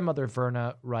her grandmother,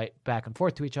 Verna, write back and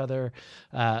forth to each other.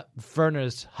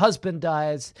 Verna's husband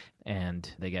dies, and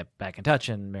they get back in touch,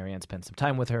 and Marianne spends some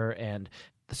time with her. And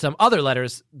some other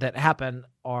letters that happen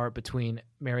are between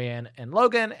Marianne and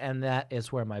Logan, and that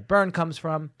is where my burn comes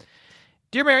from.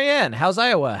 Dear Marianne, how's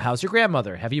Iowa? How's your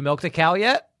grandmother? Have you milked a cow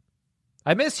yet?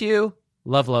 I miss you.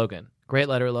 Love, Logan. Great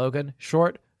letter, Logan.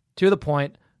 Short, to the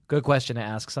point. Good question to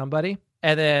ask somebody.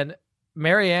 And then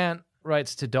Marianne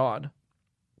writes to Dawn.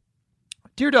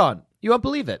 Dear Dawn, you won't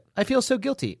believe it. I feel so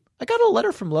guilty. I got a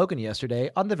letter from Logan yesterday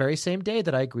on the very same day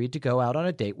that I agreed to go out on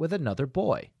a date with another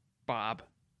boy. Bob.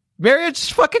 Marianne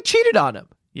just fucking cheated on him.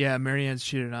 Yeah, Marianne's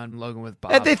cheated on Logan with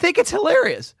Bob. And they think it's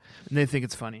hilarious. And they think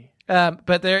it's funny.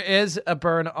 But there is a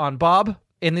burn on Bob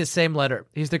in this same letter.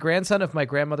 He's the grandson of my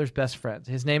grandmother's best friend.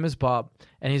 His name is Bob,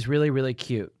 and he's really, really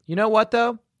cute. You know what,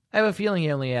 though? I have a feeling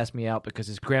he only asked me out because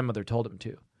his grandmother told him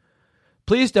to.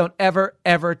 Please don't ever,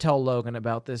 ever tell Logan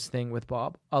about this thing with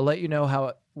Bob. I'll let you know how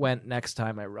it went next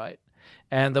time I write.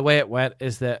 And the way it went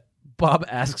is that Bob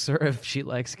asks her if she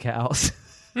likes cows.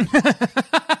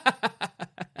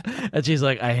 And she's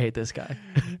like, I hate this guy.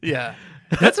 Yeah.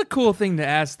 That's a cool thing to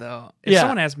ask, though. If Yeah.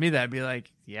 someone asked me that, I'd be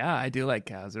like, yeah, I do like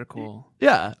cows. They're cool.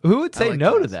 Yeah. Who would say like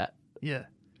no to cows. that? Yeah.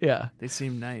 Yeah. They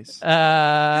seem nice.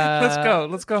 Let's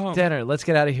Let's go home. Tanner, let's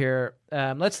get out of here.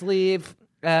 Let's leave.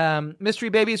 Mystery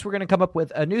Babies, we're going to come up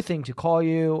with a new thing to call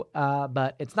you,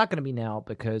 but it's not going to be now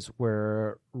because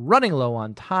we're running low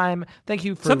on time. Thank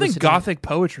you for Something listening. gothic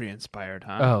poetry inspired,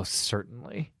 huh? Oh,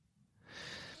 certainly.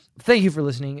 Thank you for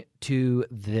listening to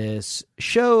this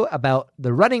show about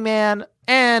the Running Man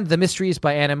and the Mysteries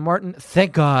by Anna Martin.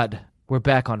 Thank God we're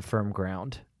back on firm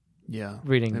ground. Yeah.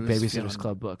 Reading It was Babysitters feeling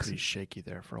Club books. Pretty shaky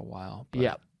there for a while. But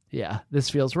Yeah. Yeah. This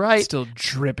feels right. Still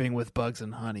dripping with bugs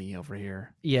and honey over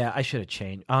here. Yeah, I should have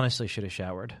changed. Honestly, should have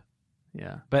showered.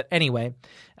 Yeah. But anyway,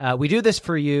 we do this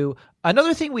for you.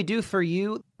 Another thing we do for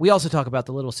you, we also talk about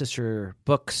the Little Sister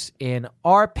books in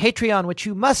our Patreon, which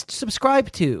you must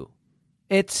subscribe to.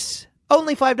 It's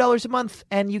only $5 a month,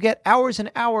 and you get hours and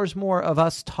hours more of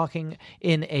us talking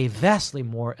in a vastly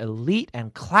more elite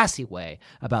and classy way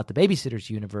about the Babysitters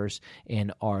universe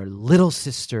in our Little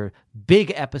Sister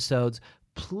big episodes.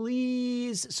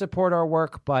 please support our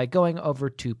work by going over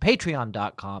to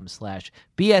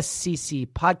patreon.com/BSCC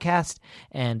podcast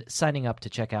and signing up to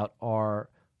check out our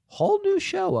whole new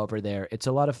show over there. It's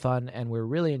a lot of fun, and we're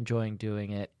really enjoying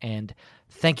doing it. And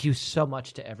thank you so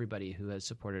much to everybody who has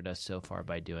supported us so far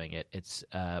by doing it. It's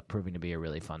proving to be a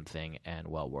really fun thing and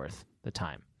well worth the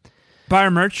time. Buy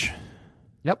our merch.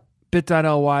 Yep.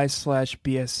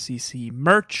 bit.ly/BSCC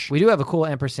merch. We do have a cool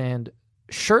ampersand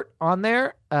shirt on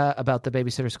there about the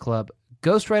Babysitters Club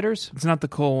Ghostwriters. It's not the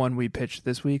cool one we pitched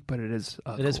this week, but it is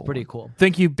It is pretty cool.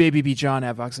 Thank you, Baby B. John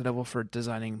at Vox Devil, for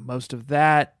designing most of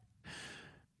that.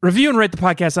 Review and rate the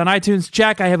podcast on iTunes.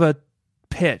 Jack, I have a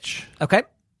pitch. Okay.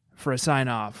 For a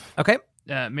sign-off. Okay.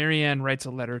 Marianne writes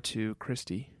a letter to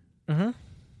Christy. Mm-hmm.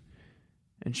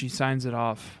 And she signs it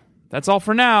off. That's all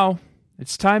for now.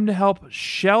 It's time to help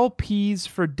shell peas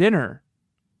for dinner.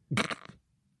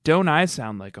 Don't I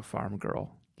sound like a farm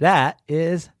girl? That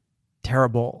is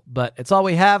terrible, but it's all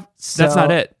we have. So... That's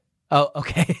not it. Oh,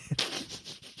 okay.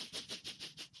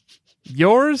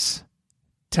 Yours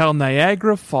till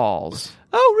Niagara Falls.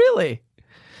 Oh, really?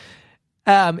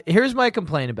 Here's my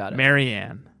complaint about it.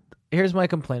 Marianne. Here's my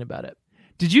complaint about it.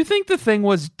 Did you think the thing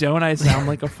was, don't I sound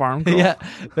like a farm girl? Yeah,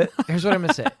 but here's what I'm going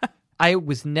to say. I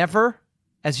was never,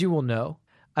 as you will know,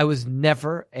 I was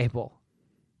never able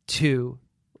to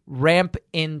ramp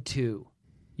into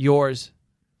yours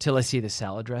till I see the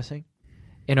salad dressing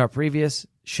in our previous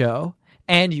show,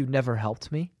 and you never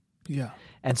helped me. Yeah.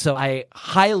 And so I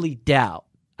highly doubt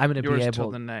I'm going to be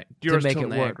able to make it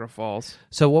Niagara work. Falls.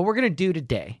 So what we're going to do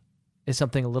today is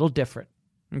something a little different.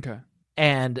 Okay.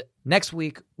 And next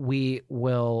week, we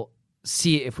will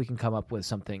see if we can come up with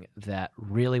something that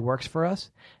really works for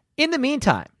us. In the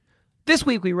meantime, this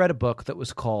week we read a book that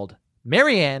was called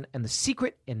Marianne and the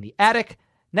Secret in the Attic.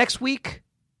 Next week,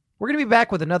 we're going to be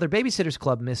back with another Babysitters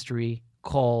Club mystery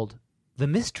called The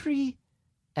Mystery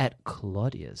at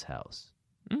Claudia's House.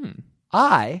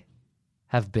 I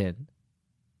have been,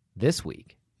 this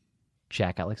week,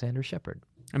 Jack Alexander Shepard.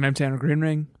 And I'm Tanner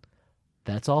Greenring.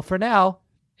 That's all for now.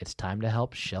 It's time to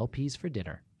help shell peas for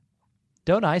dinner.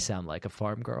 Don't I sound like a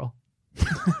farm girl?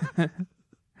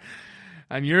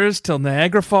 I'm yours till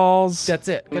Niagara Falls. That's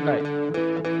it. Good night.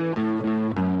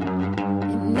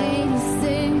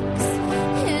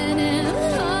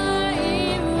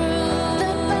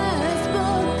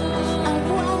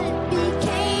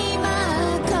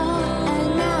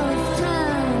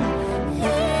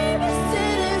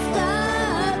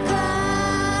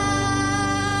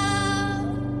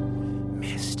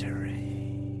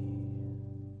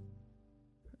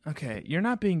 Okay, you're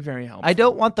not being very helpful. I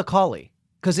don't want the collie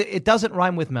because it doesn't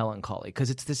rhyme with melancholy because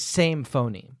it's the same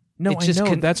phoneme. No, I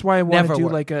know. That's why I want to do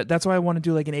work. That's why I want to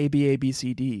do like an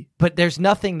ABABCD. But there's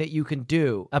nothing that you can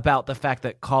do about the fact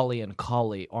that collie and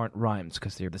collie aren't rhymes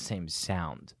because they're the same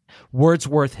sound.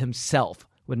 Wordsworth himself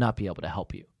would not be able to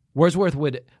help you. Wordsworth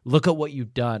would look at what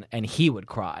you've done and he would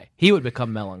cry. He would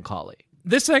become melancholy.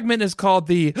 This segment is called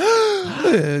the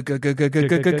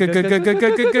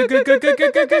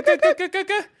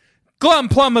Glum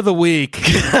Plum of the Week.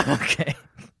 Okay.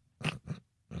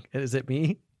 Is it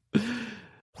me?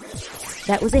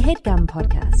 That was a HeadGum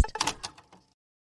podcast.